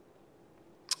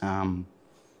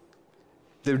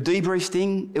 The debrief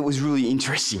thing, it was really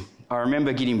interesting. I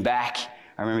remember getting back,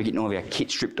 I remember getting all of our kit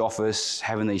stripped off us,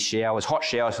 having these showers, hot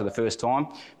showers for the first time,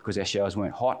 because our showers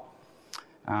weren't hot.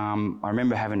 I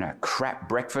remember having a crap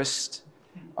breakfast.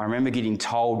 I remember getting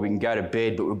told we can go to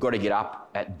bed, but we've got to get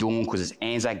up at dawn because it's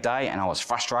Anzac Day, and I was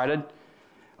frustrated.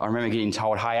 I remember getting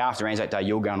told, hey, after Anzac Day,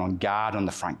 you're going on guard on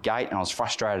the front gate, and I was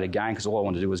frustrated again because all I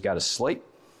wanted to do was go to sleep.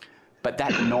 But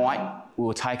that night, we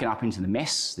were taken up into the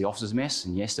mess, the officers' mess,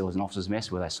 and yes, there was an officers'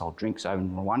 mess where they sold drinks over in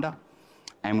Rwanda,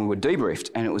 and we were debriefed,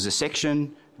 and it was a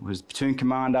section, it was platoon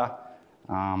commander,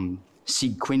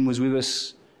 Sig Quinn was with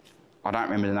us. I don't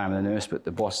remember the name of the nurse, but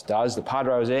the boss does. The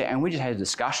padre was there, and we just had a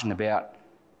discussion about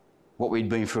what we'd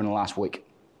been through in the last week.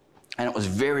 And it was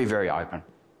very, very open.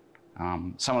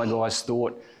 Some of the guys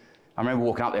thought, I remember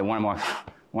walking up there, one of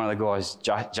the guys,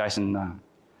 Jason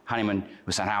Honeyman,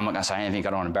 was saying, hey, I'm not going to say anything, I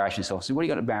don't want to embarrass myself. I said, what are you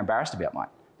got to be embarrassed about, mate?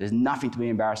 There's nothing to be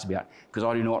embarrassed about because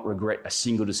I do not regret a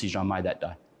single decision I made that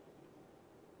day.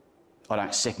 I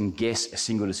don't second guess a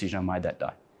single decision I made that day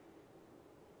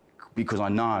because I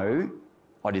know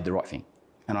I did the right thing.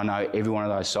 And I know every one of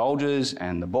those soldiers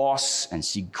and the boss and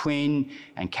Sig Quinn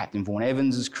and Captain Vaughan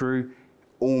Evans' crew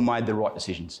all made the right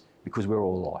decisions because we're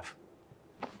all alive.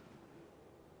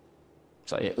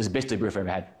 So yeah, it was the best debrief I've ever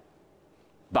had.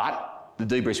 But the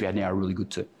debriefs we had now are really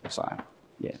good too. So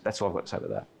yeah, that's all I've got to say about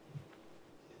that.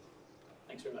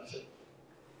 Thanks very much, sir.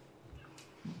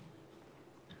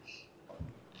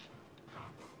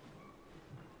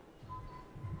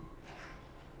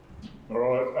 All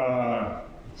right,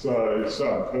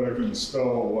 so Perkins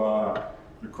stole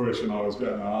the question I was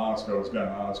going to ask. I was going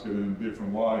to ask it in a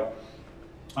different way.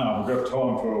 We've got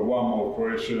time for one more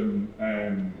question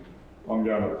and I'm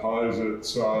going to pose it.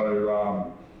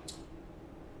 So,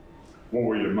 what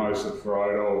were you most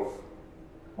afraid of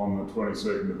on the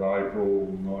 22nd of April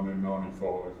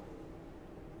 1995?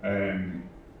 And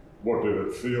what did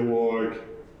it feel like?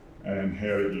 And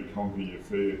how did you conquer your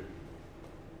fear?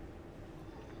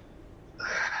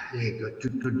 Yeah,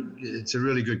 good. It's a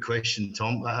really good question,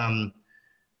 Tom.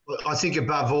 I think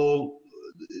above all,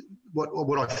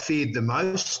 what I feared the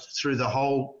most through the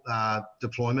whole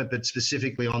deployment, but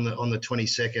specifically on the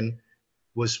 22nd,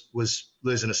 was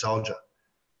losing a soldier.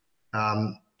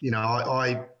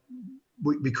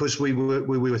 Because we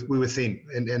were thin,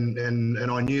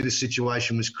 and I knew the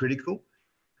situation was critical.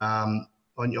 I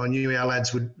knew our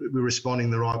lads would be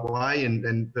responding the right way,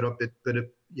 but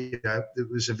there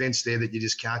was events there that you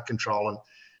just can't control, and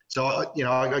so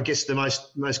I guess the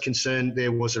most concern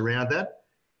there was around that.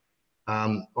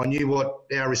 I knew what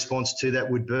our response to that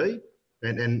would be,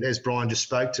 and as Brian just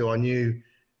spoke to, I knew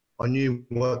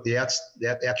what the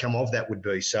outcome of that would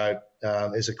be. So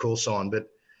as a call sign, but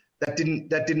that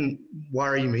didn't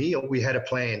worry me. We had a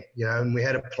plan, and we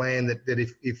had a plan that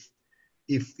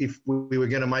if we were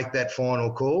going to make that final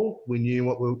call, we knew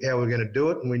how we were going to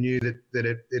do it, and we knew that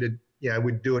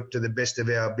we'd do it to the best of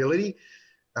our ability,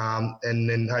 and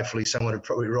then hopefully someone would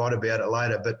probably write about it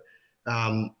later. But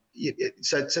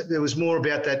so there was more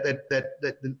about that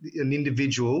an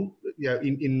individual,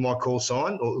 in my call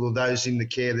sign or those in the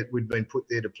care that we'd been put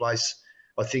there to place,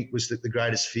 I think was the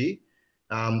greatest fear.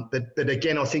 But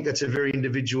again, I think that's a very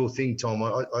individual thing, Tom.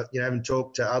 I haven't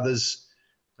talked to others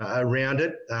around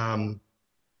it.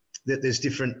 That there's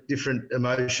different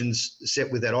emotions set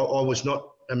with that. I was not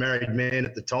a married man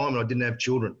at the time, and I didn't have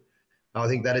children. I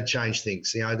think that had changed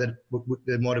things. That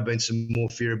there might have been some more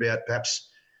fear about perhaps,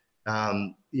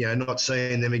 not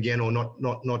seeing them again or not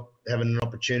having an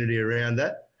opportunity around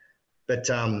that. But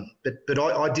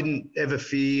I didn't ever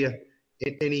fear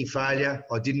any failure.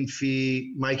 I didn't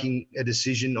fear making a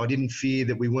decision. I didn't fear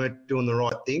that we weren't doing the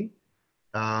right thing.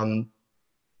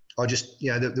 I just,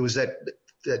 there was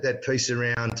that piece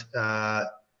around,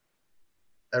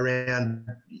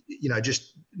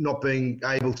 just not being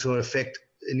able to affect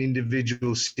an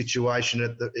individual situation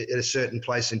at a certain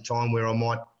place in time where I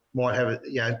might have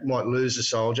might lose a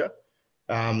soldier.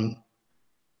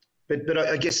 But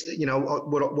I guess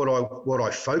what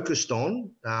I focused on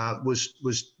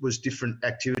was different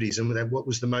activities, and what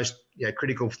was the most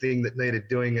critical thing that needed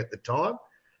doing at the time,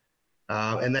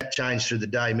 and that changed through the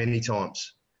day many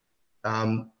times.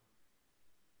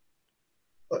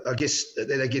 I guess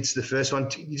that gets the first one.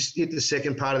 You just hit the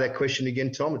second part of that question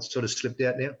again, Tom. It's sort of slipped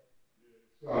out now.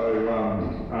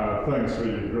 So thanks for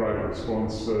your great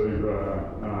response, Steve.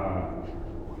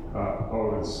 I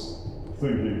was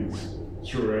thinking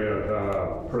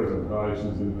throughout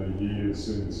presentations in the years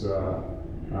since we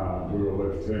were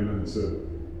lieutenants that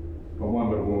I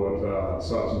wonder what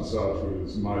such and such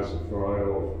was most afraid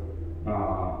of.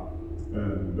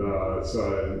 And so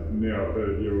now I've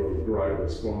heard your great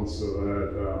response to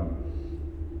that.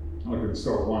 I can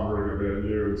stop wondering about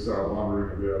you and start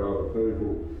wondering about other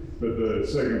people. But the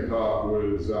second part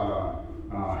was how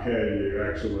you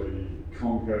actually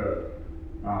conquer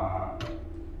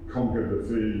the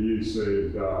fear. You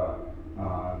said that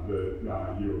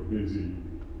you were busy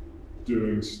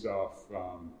doing stuff.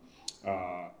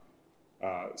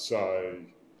 So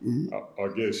I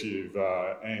guess you've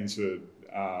answered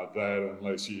that,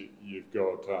 unless you've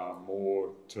got more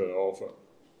to offer.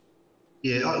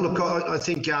 Yeah, look, I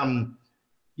think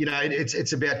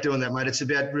it's about doing that, mate. It's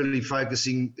about really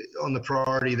focusing on the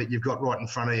priority that you've got right in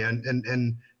front of you,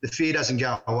 and the fear doesn't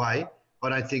go away. I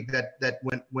don't think that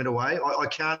went away. I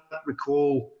can't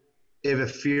recall ever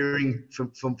fearing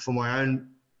for my own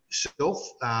self.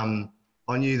 I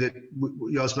knew that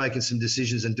I was making some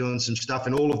decisions and doing some stuff,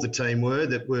 and all of the team were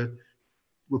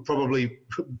probably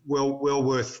well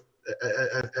worth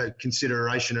a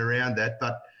consideration around that.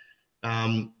 But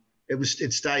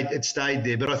it stayed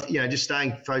there. But just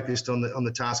staying focused on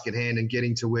the task at hand and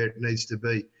getting to where it needs to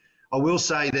be. I will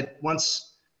say that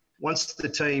once the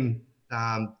team,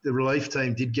 the relief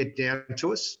team, did get down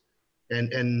to us,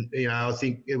 and I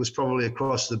think it was probably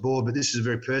across the board, but this is a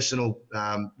very personal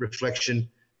reflection.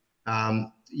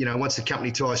 Once the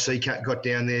company TIC got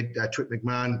down there, Twit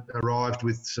McMahon arrived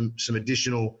with some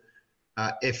additional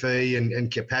FE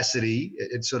and capacity.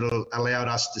 It sort of allowed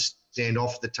us to stand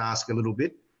off the task a little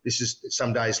bit. This is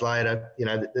some days later,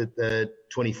 the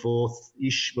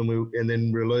 24th-ish and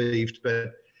then relieved.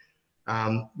 But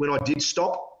when I did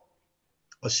stop,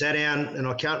 I sat down and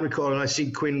I can't recall, and I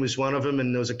think Quinn was one of them,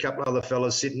 and there was a couple of other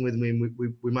fellas sitting with me, and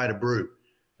we made a brew.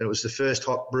 And it was the first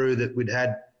hot brew that we'd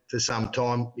had for some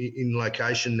time in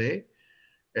location there.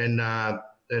 And I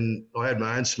had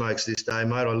my own smokes this day,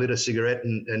 mate. I lit a cigarette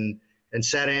and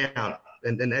sat down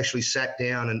and actually sat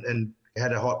down and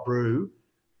had a hot brew.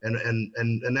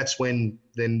 And that's when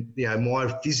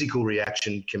my physical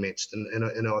reaction commenced. And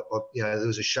there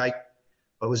was a shake.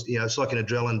 It's like an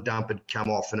adrenaline dump had come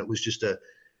off, and it was just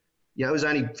it was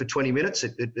only for 20 minutes.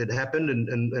 It happened,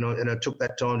 and I took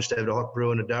that time just to have a hot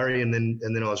brew and a durry, and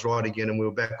then I was right again, and we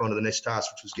were back onto the next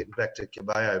task, which was getting back to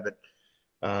Caballo. But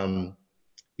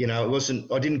it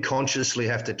wasn't. I didn't consciously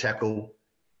have to tackle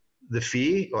the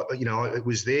fear. It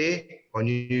was there. I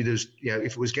knew there's.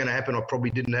 If it was going to happen, I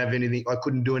probably didn't have anything. I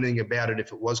couldn't do anything about it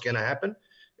if it was going to happen.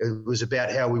 It was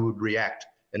about how we would react,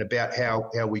 and about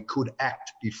how we could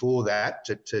act before that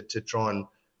to try and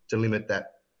to limit that.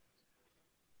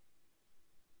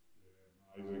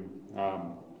 Amazing.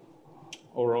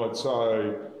 All right,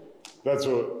 so that's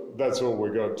all we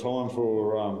got time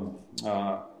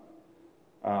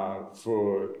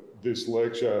for this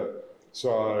lecture.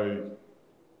 So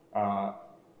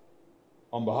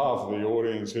on behalf of the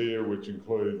audience here, which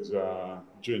includes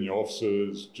junior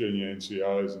officers, junior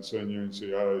NCOs and senior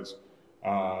NCOs,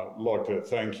 I'd like to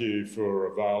thank you for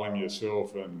availing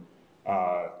yourself and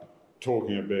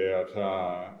talking about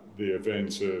the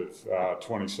events of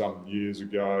 20-something years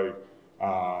ago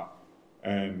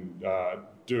and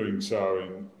doing so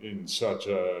in such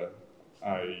a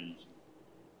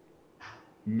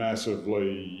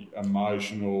massively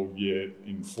emotional yet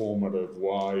informative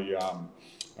way.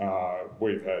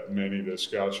 We've had many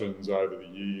discussions over the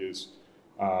years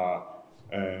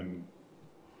and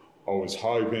I was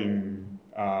hoping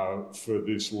for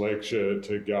this lecture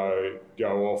to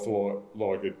go off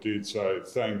like it did. So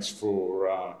thanks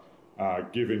for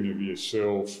giving of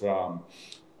yourself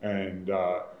and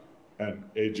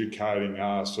educating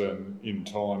us, and in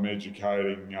time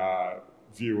educating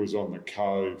viewers on the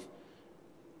Cove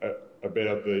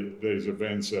about these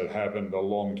events that happened a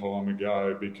long time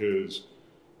ago, because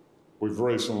we've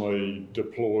recently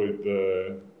deployed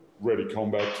the Ready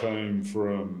Combat Team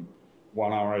from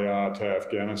 1 RAR to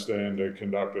Afghanistan to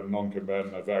conduct a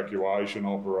non-combatant evacuation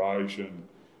operation,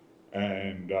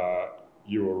 and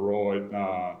you were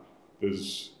right,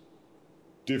 there's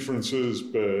differences,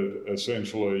 but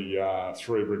essentially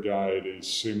 3 Brigade is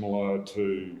similar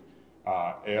to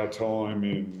our time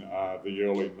in the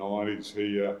early 90s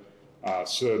here.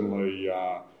 Certainly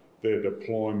their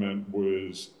deployment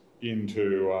was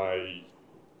into a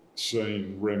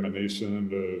scene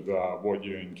reminiscent of what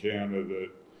you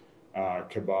encountered at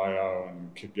Caballo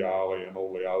and Kigali and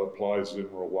all the other places in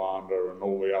Rwanda and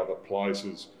all the other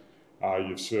places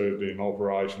you've served in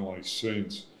operationally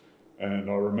since. And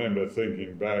I remember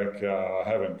thinking back, I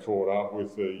haven't caught up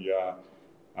with the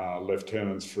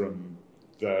lieutenants from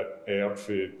that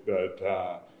outfit, but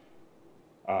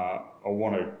I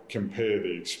want to compare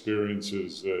the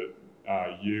experiences that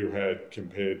you had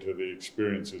compared to the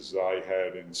experiences they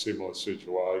had in similar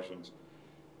situations.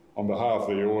 On behalf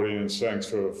of the audience, thanks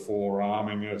for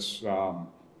forearming us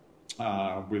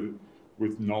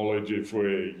with knowledge if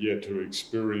we're yet to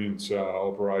experience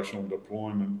operational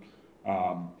deployment.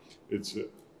 It's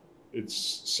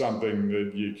something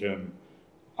that you can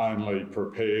only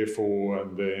prepare for,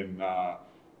 and then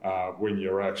when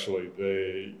you're actually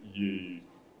there, you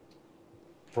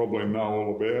probably know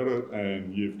all about it,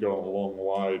 and you've gone a long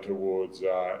way towards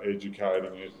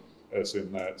educating us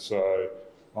in that. So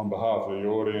on behalf of the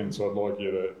audience, I'd like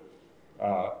you to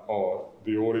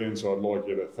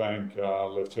thank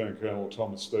Lieutenant Colonel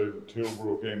Thomas Stephen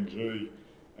Tilbrook MG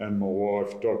and my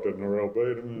wife, Dr. Narelle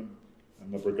Biederman,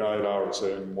 and the Brigade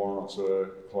RSM warrants a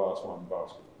Class 1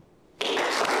 bus.